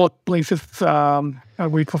 So both places are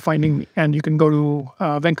great for finding me. And you can go to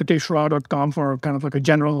venkateshrao.com for kind of like a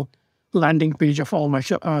general landing page of all my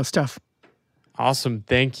stuff. Awesome.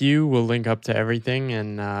 Thank you. We'll link up to everything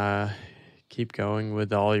and keep going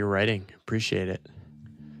with all your writing. Appreciate it.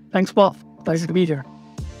 Thanks, Paul. Pleasure to be here.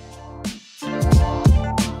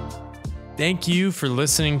 Thank you for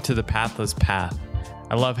listening to The Pathless Path.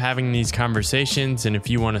 I love having these conversations, and if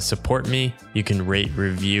you want to support me, you can rate,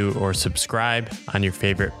 review, or subscribe on your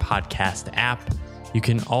favorite podcast app. You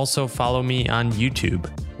can also follow me on YouTube,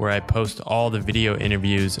 where I post all the video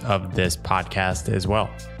interviews of this podcast as well.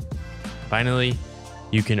 Finally,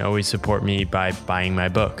 you can always support me by buying my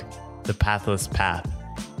book, The Pathless Path.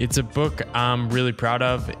 It's a book I'm really proud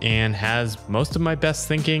of and has most of my best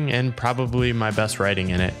thinking and probably my best writing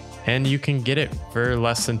in it. And you can get it for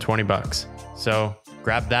less than $20. So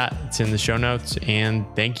grab that. It's in the show notes. And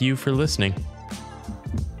thank you for listening.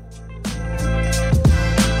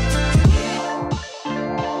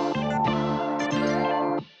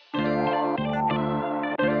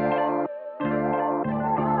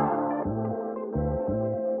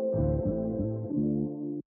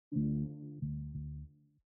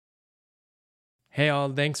 Hey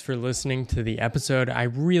all, thanks for listening to the episode. I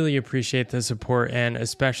really appreciate the support and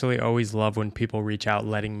especially always love when people reach out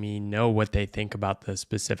letting me know what they think about the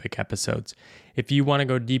specific episodes. If you want to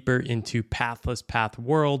go deeper into Pathless Path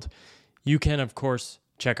world, you can of course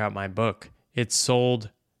check out my book. It's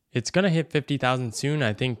sold. It's going to hit 50,000 soon.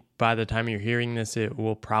 I think by the time you're hearing this, it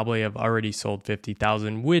will probably have already sold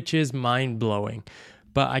 50,000, which is mind-blowing.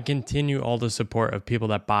 But I continue all the support of people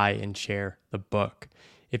that buy and share the book.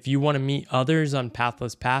 If you want to meet others on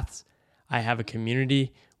Pathless Paths, I have a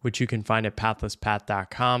community, which you can find at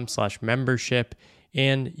pathlesspath.com/membership.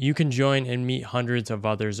 And you can join and meet hundreds of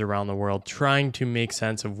others around the world trying to make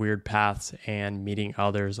sense of weird paths and meeting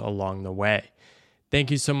others along the way. Thank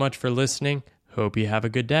you so much for listening. Hope you have a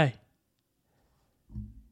good day.